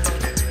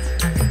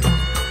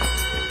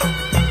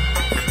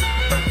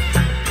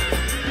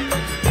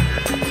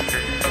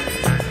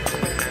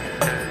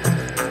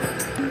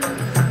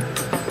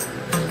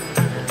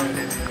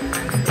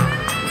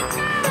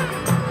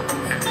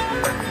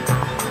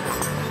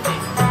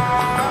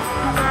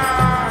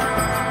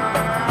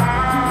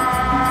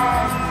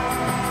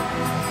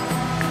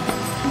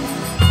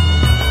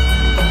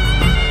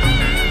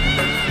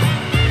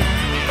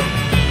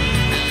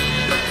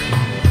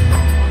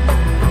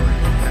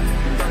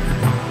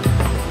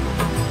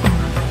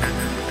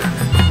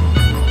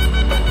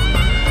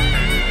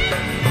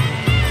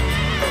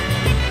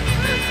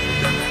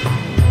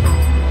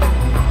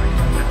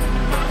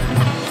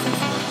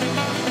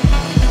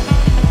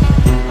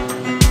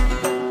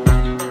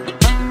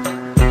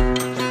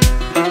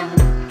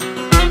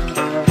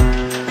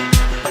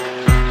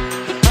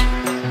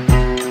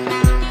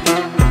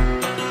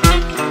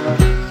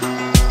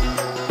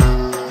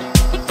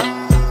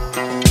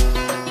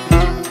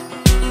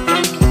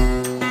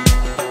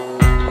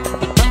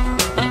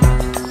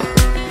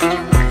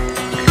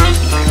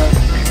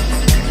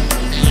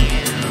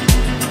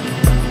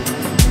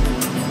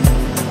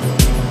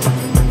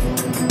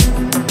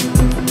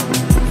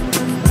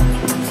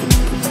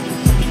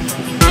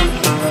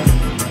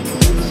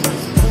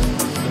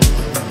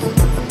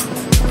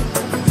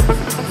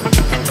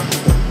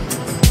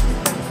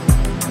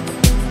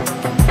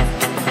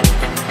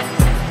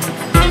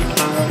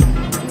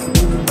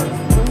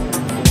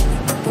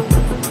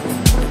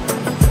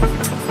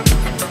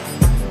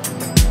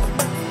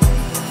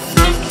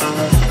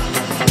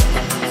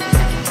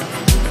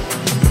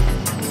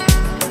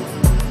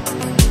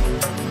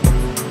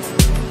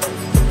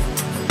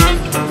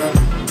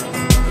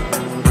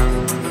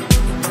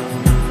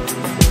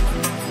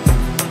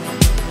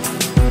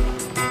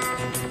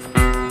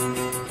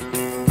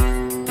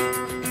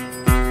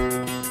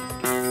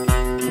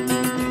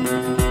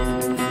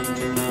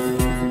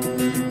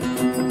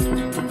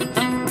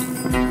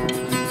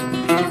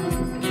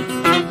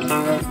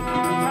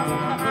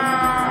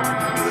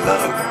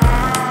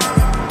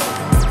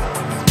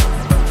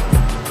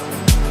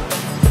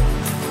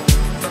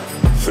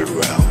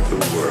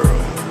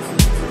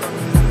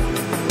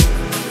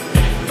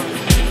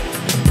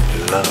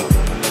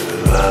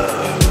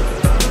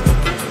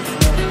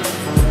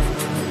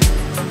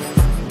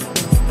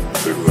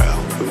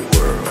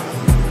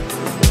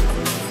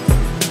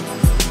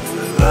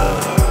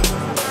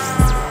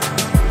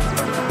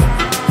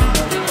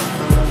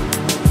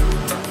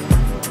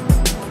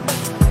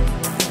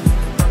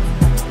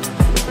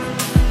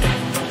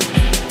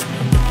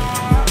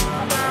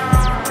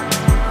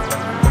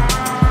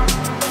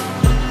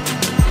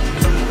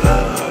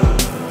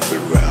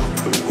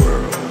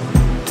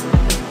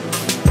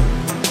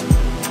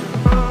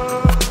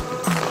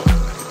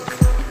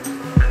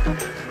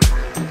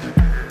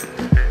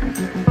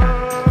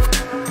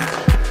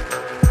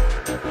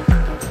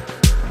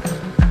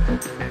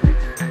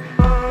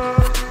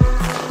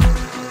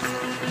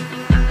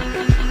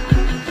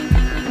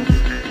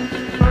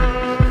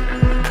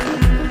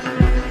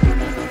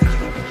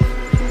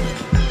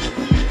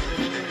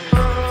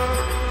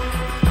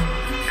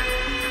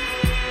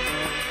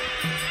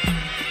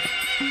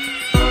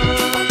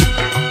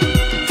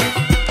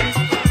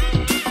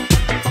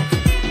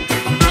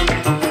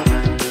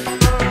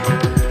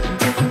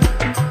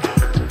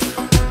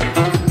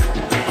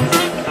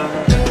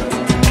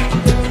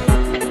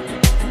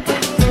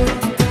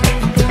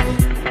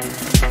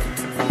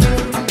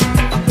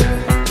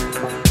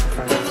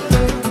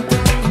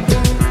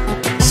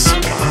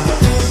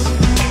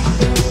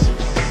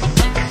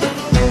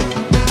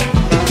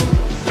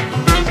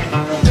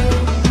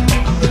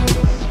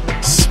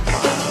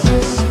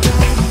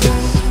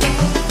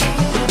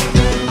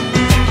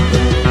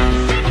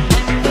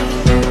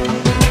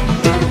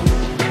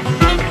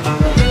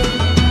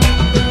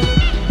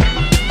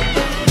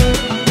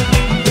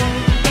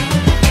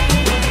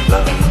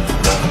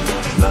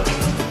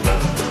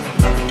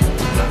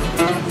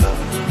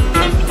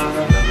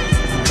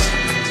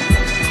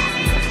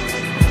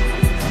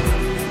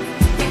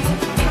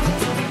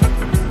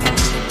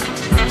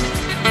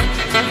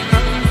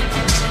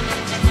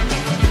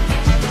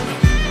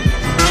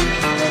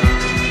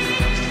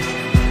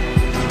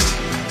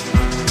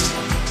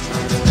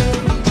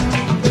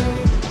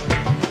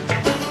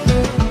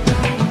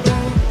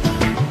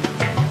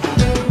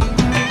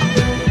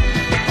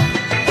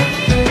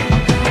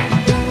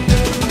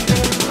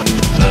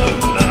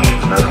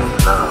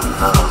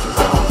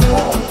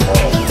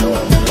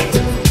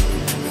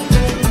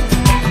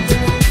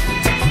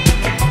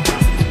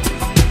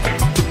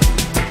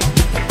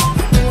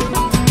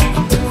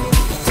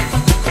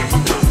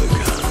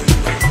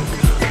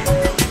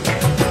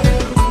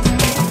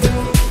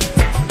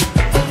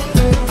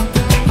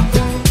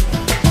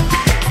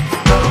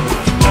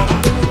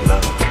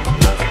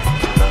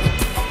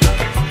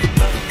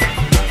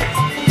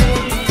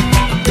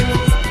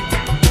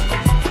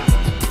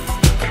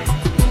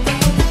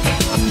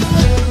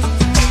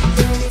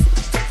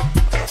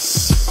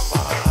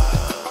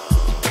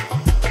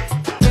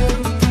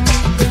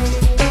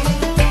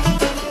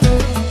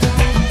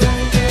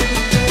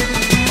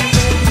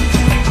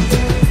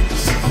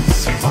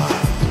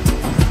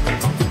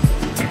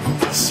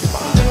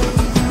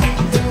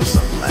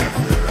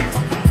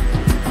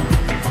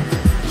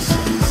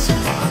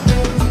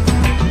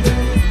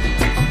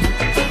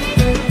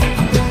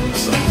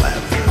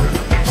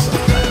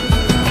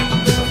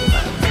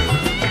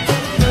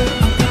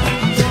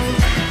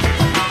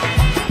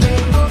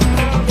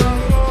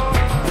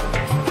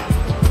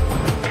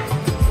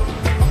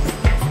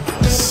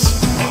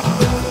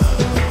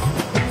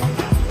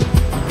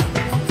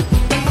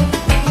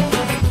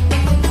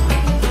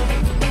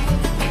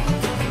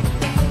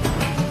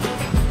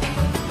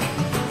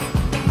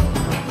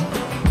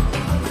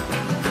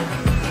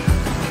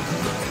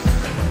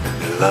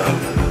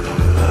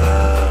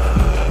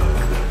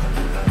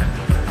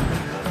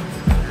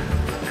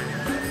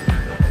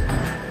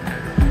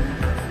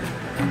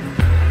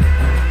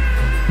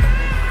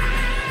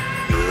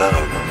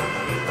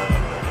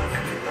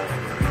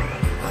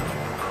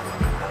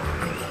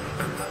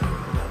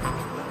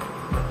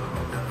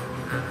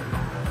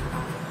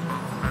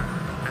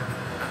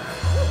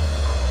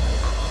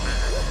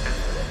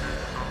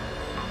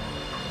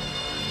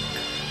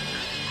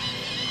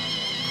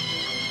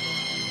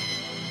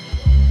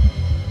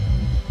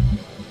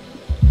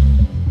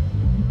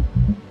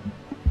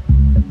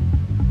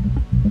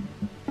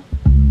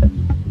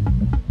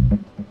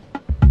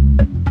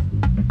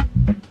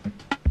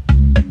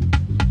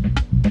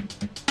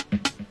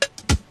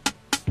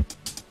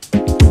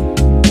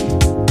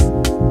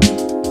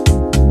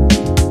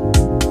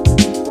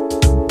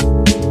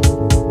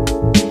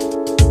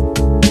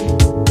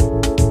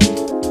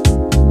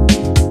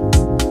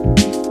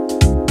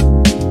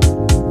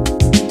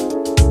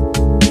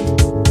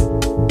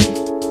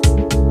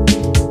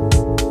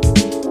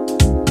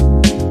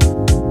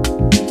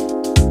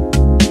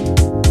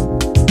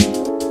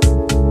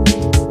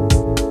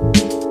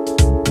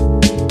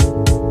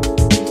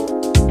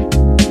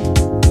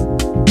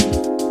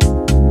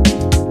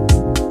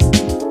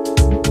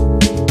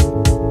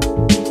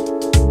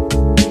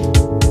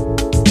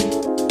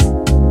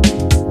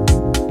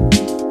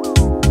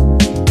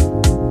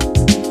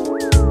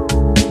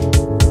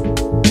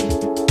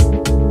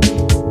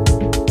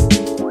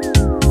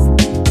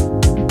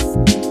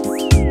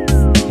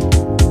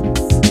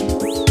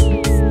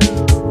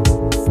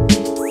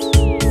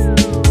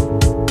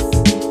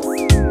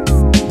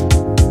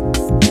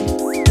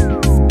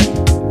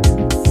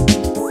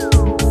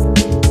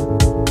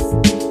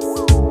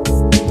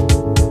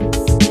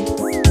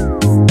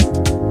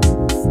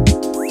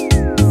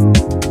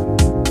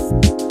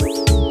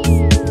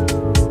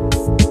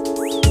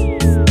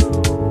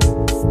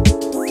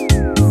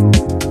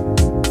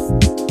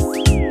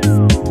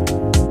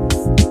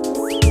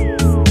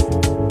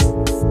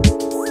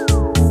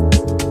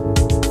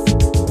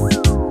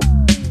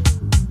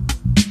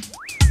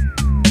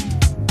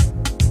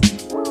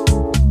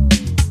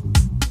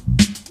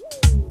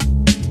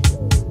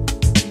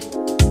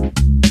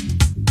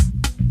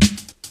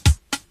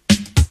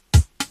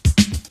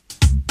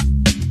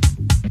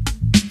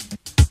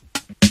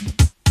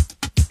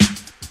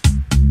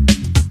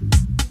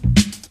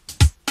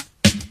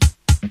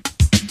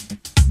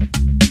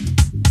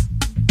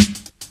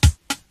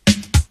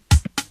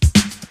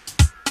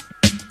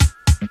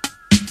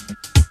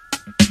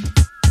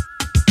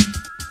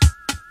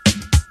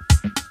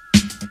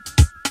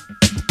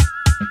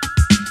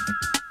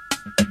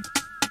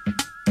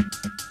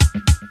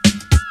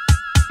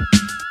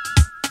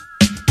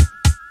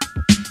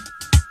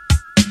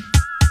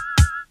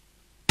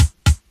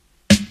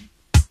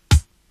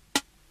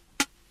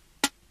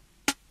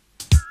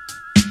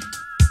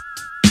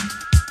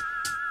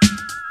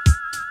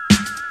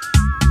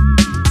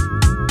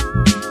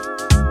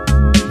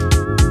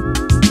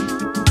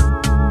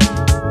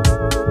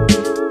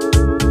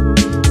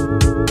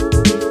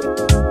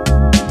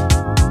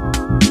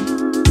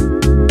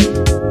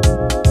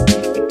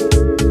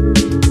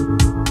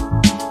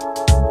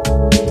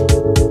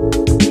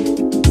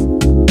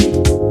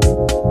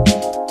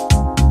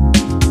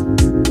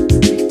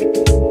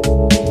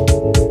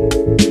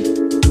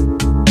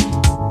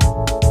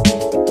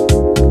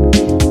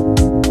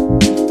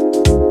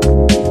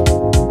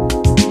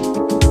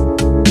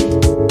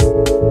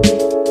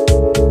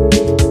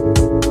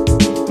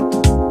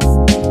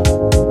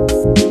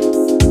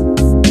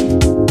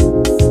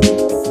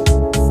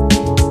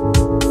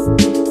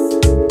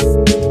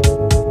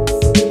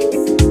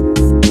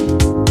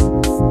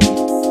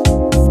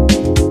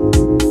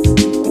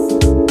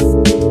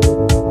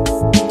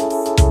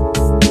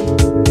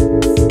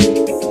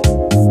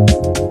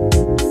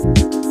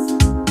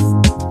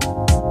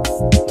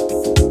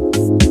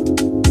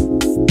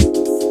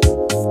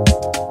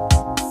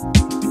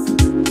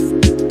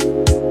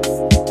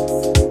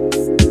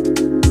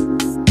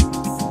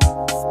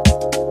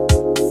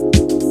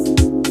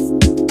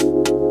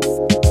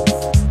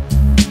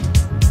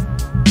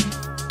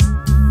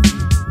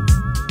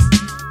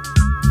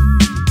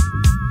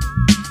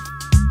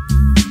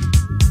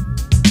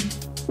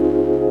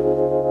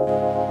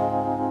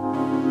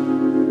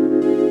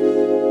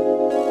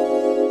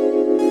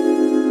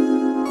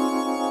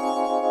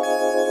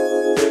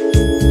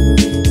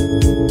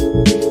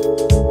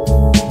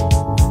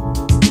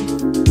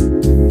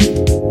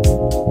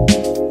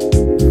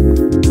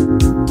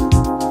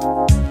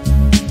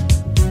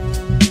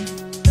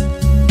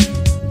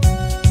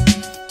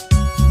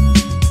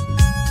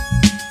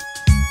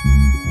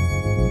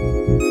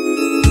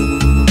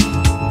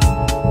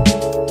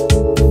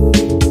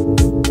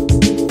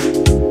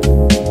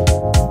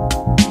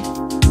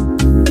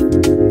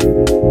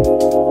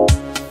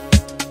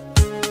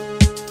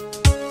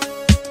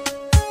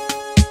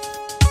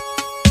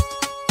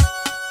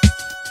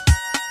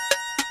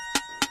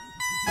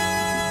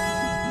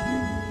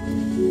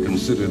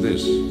 consider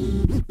this.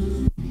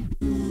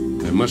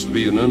 There must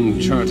be an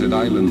uncharted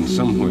island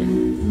somewhere,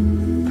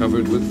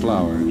 covered with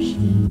flowers.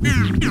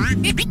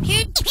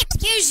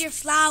 Here's your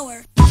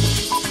flower.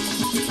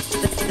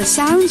 The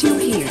sounds you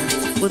hear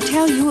will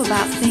tell you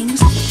about things.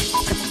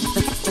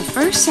 The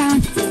first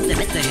sound...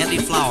 The heavy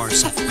flower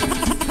sound.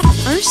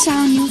 First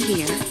sound you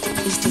hear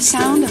is the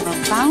sound of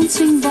a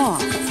bouncing ball.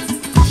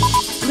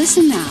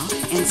 Listen now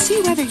and see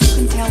whether you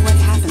can tell what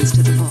happens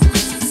to the ball.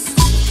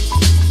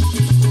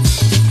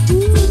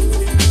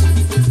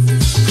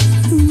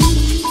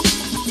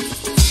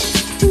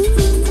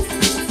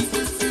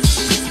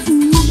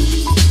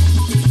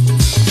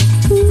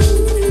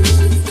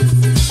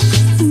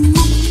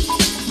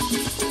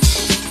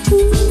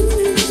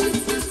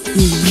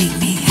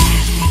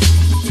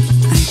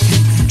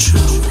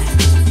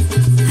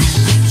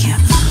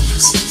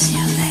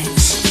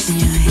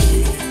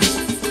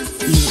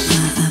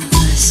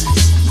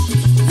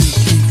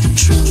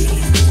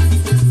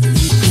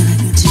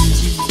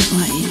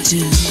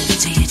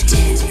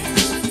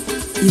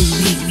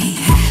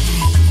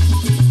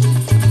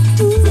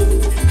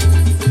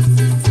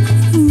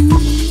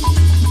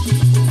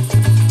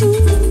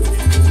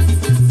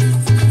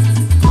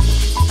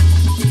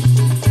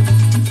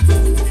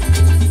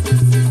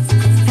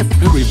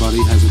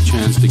 Everybody has a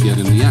chance to get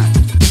in the act.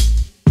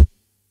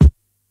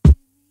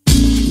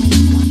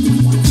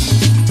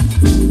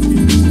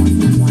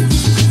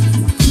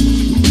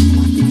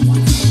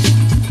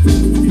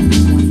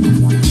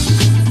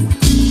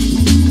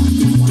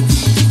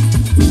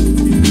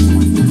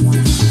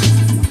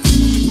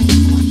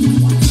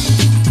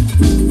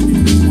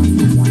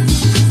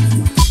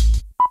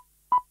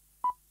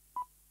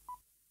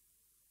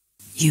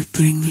 You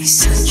bring me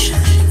sunshine.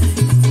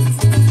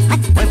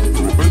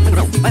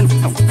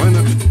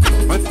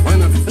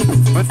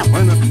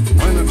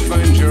 Why not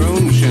find your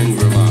own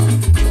Shangri-La?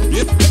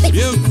 You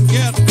can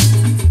get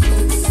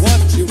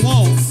what you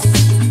want,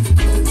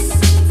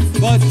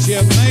 but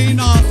you may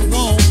not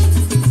want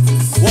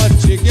what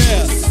you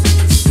get.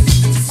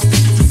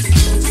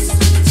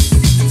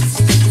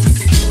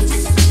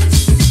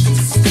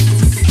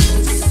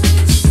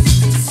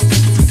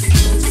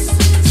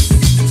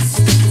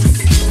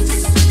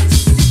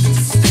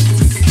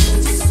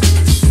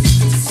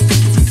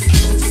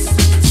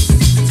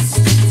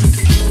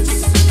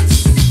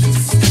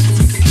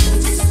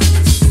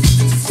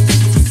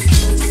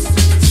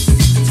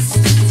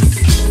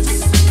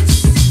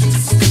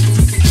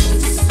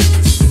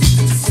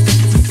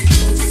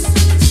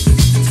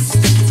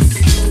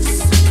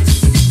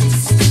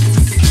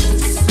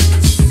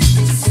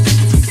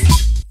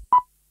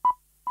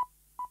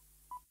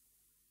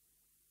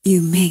 You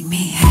make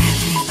me happy.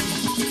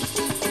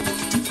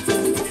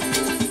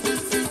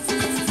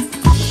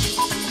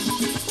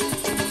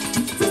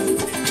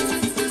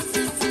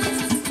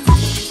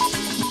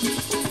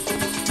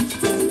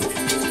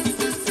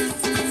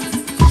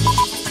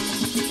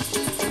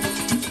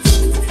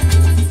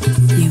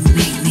 You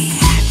make me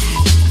happy.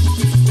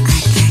 I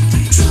can't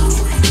control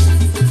it.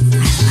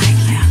 I like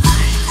your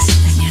eyes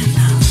and your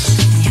nose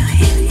and your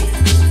hair.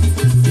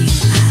 You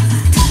are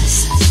a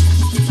person.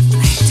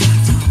 I don't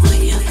know what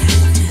you're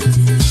gonna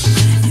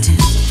do.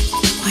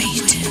 What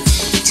you do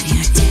to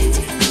your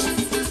daddy.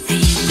 And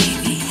you make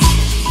me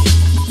happy.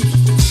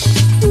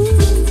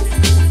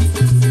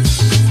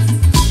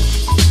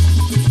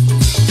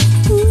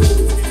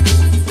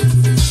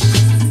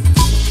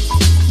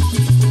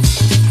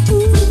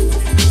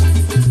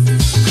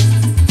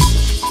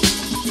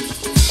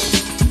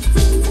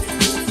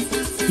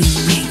 You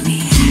make me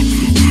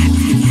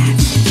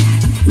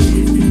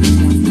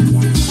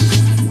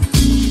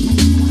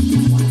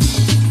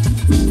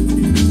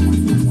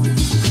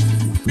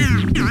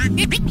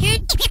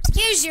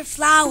Here's your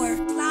flower.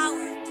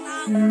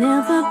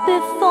 Never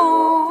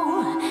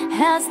before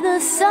has the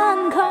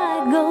sun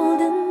cried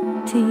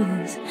golden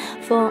tears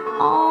for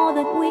all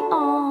that we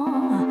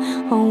are,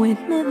 a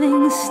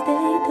living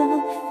state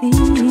of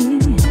fear.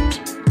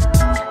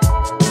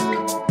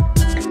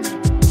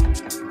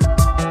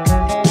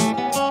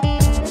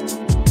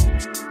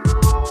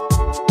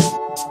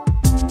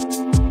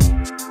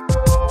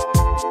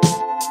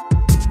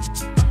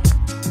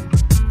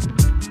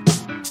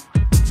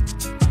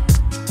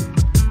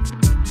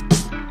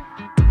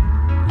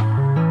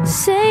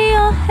 Say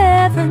you're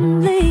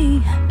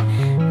heavenly,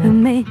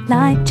 and may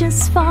light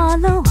just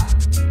follow.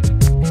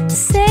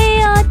 Say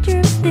you're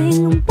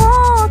drifting,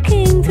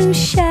 walking through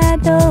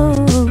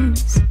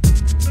shadows.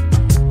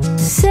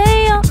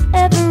 Say you're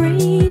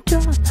every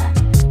drop,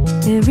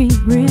 every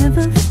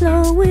river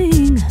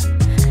flowing.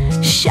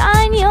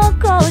 Shine your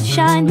gold,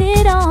 shine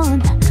it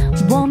on,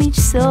 warm each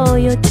soul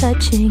you're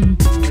touching.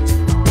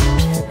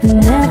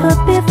 Never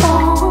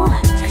before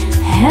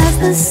has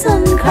the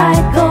sun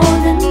cried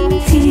golden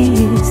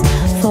tears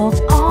for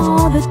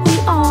all that we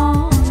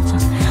are,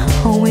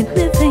 a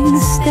living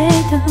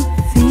state of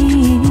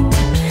fear.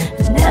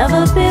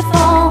 Never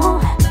before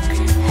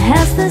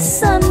has the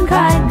sun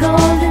cried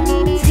golden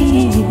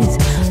tears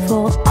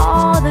for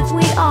all that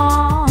we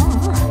are,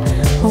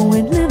 a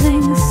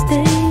living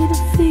state of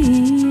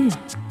fear.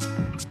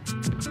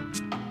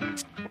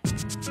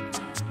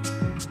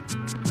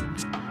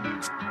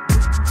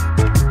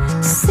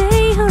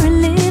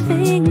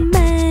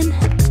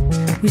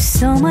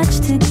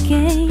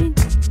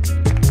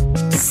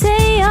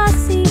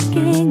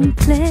 seeking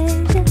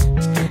pleasure,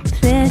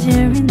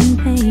 pleasure in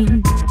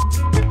pain.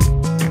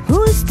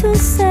 Who's to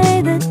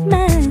say that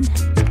man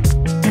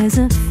has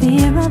a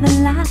fear of the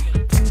light?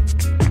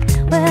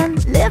 Well,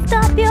 lift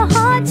up your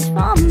hearts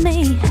for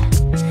me,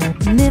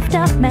 lift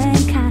up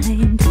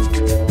mankind.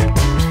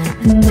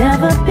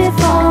 Never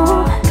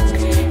before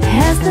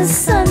has the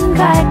sun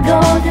cried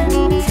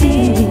golden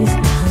tears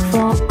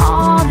for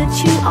all that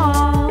you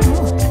are,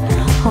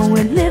 oh,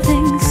 a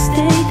living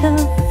state of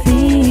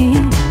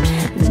fear.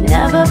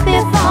 Never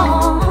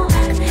before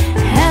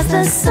has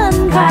the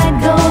sun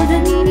cried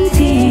golden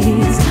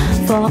tears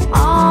for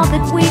all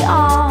that we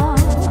are,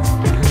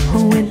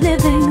 oh, a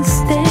living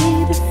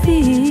state of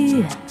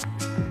fear.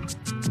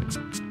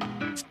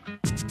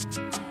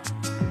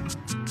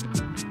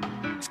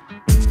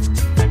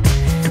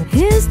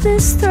 Is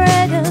this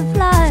thread of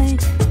light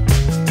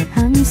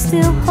I'm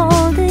still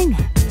holding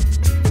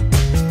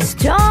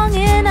strong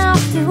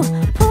enough to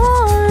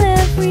pull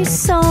every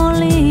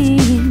soul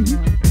in?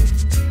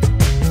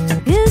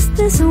 Is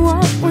this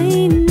what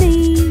we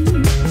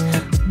need,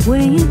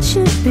 way it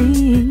should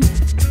be?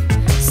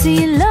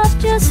 See, love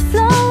just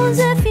flows.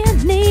 If you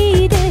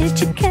need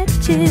it, you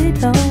catch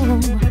it all.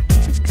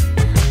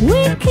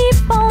 We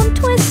keep on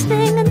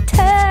twisting and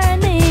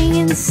turning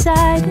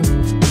inside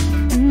it,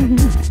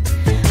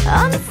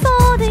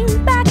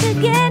 unfolding back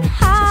again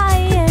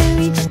higher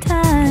each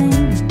time.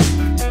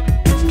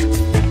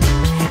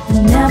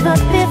 Never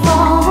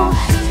before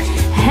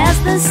has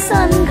the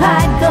sun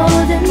cried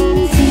golden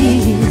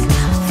tears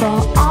for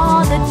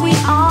all that we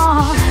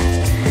are,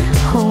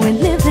 oh, a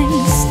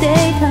living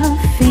state of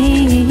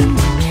fear.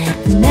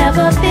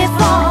 Never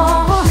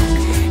before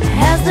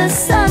has the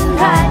sun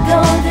cried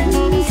golden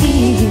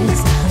tears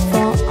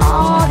for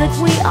all that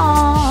we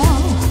are,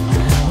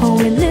 oh,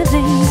 a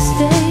living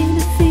state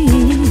of fear.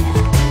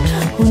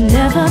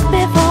 Never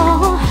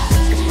before,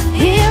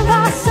 hear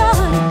our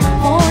son,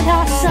 hold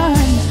our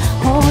son,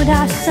 hold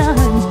our son.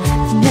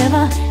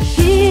 Never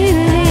hear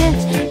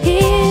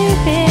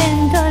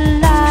it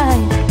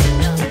alive.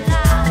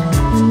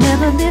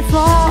 Never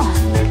before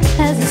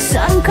has the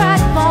sun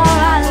cried for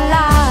our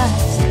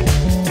lives.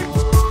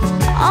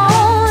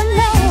 Oh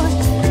Lord,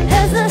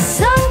 has the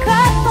sun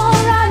cried for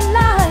our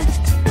lives.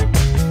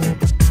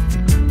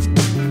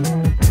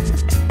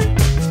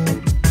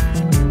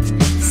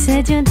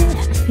 Said you did,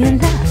 you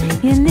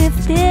love, you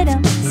lifted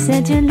up.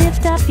 Said you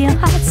lift up your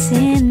hearts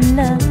in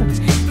love.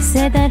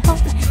 Said that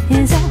hope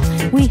is all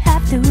we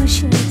have to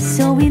share,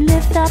 so we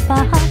lift up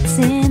our hearts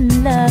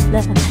in love,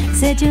 love.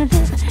 Said you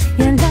live,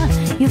 you love,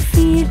 you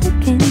feel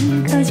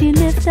again, cause you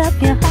lift up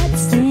your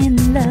hearts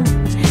in love.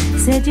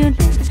 Said you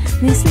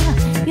live this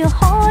love, you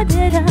hold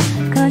it up,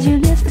 cause you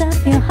lift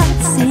up your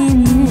hearts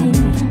in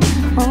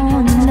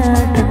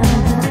love.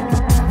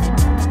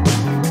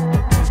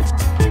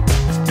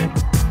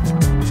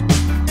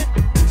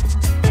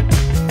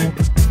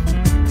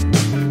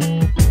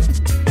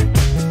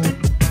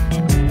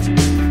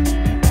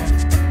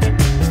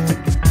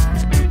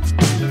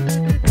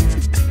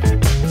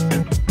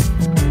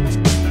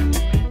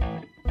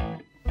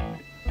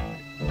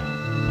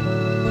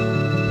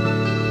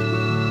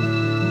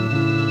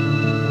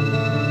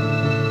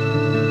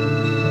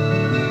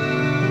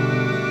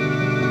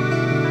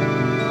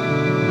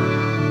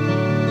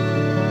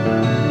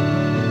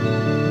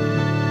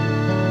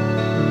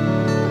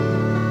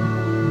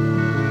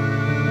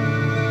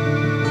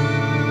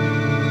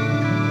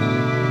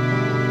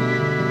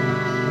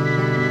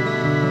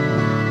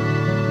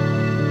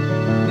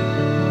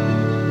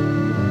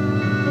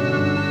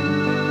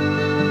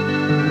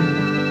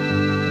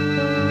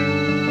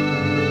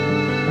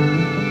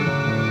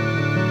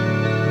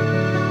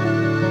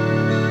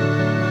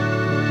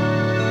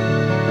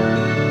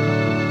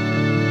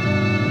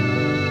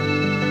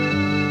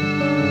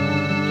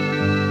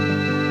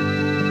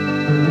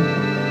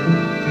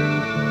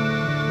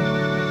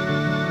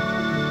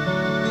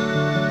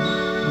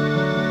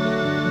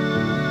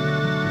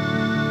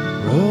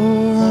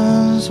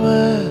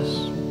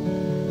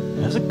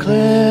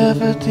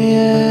 cliff at the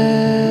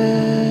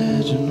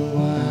edge and a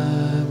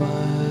wide,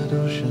 wide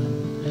ocean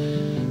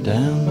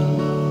down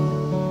below.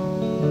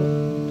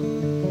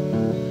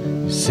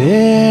 You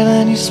sit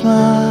and you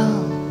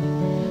smile,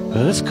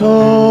 but it's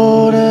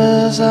cold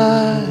as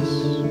ice,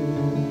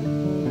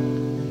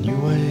 and you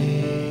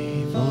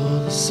wait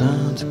for the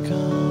sun to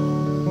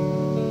come.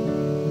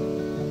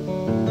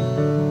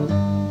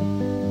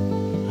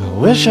 I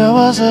wish I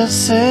was a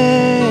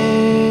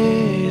sailor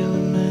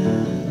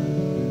man,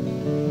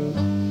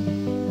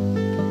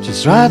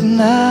 just riding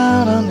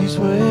out on these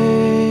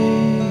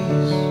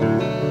waves,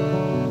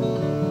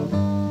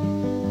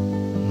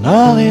 and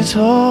all these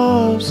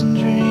hopes and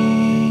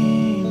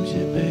dreams,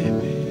 yeah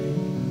baby,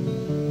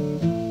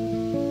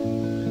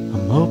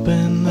 I'm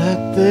hoping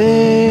that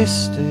they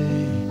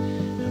stay,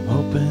 I'm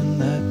hoping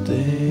that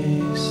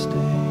they stay.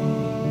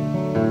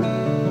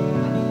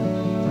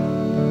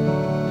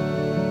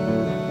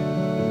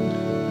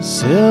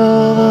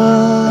 Silver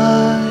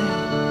light,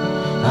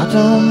 I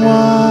don't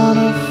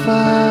wanna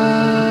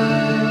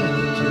fight,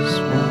 I just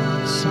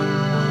want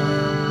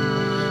someone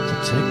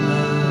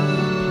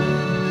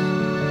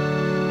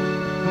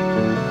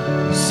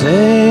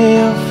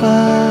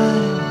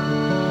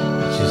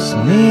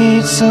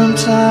some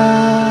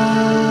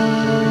time.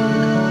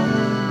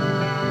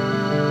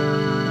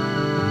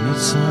 Need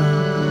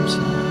some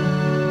time.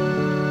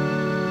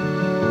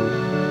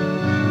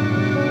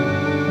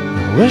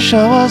 I wish I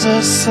was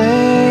a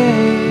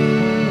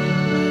saint,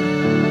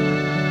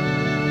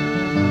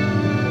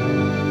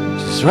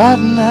 just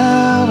riding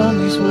out on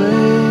these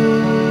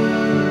waves,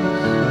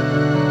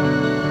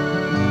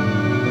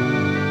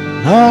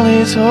 and all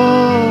these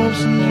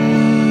hopes and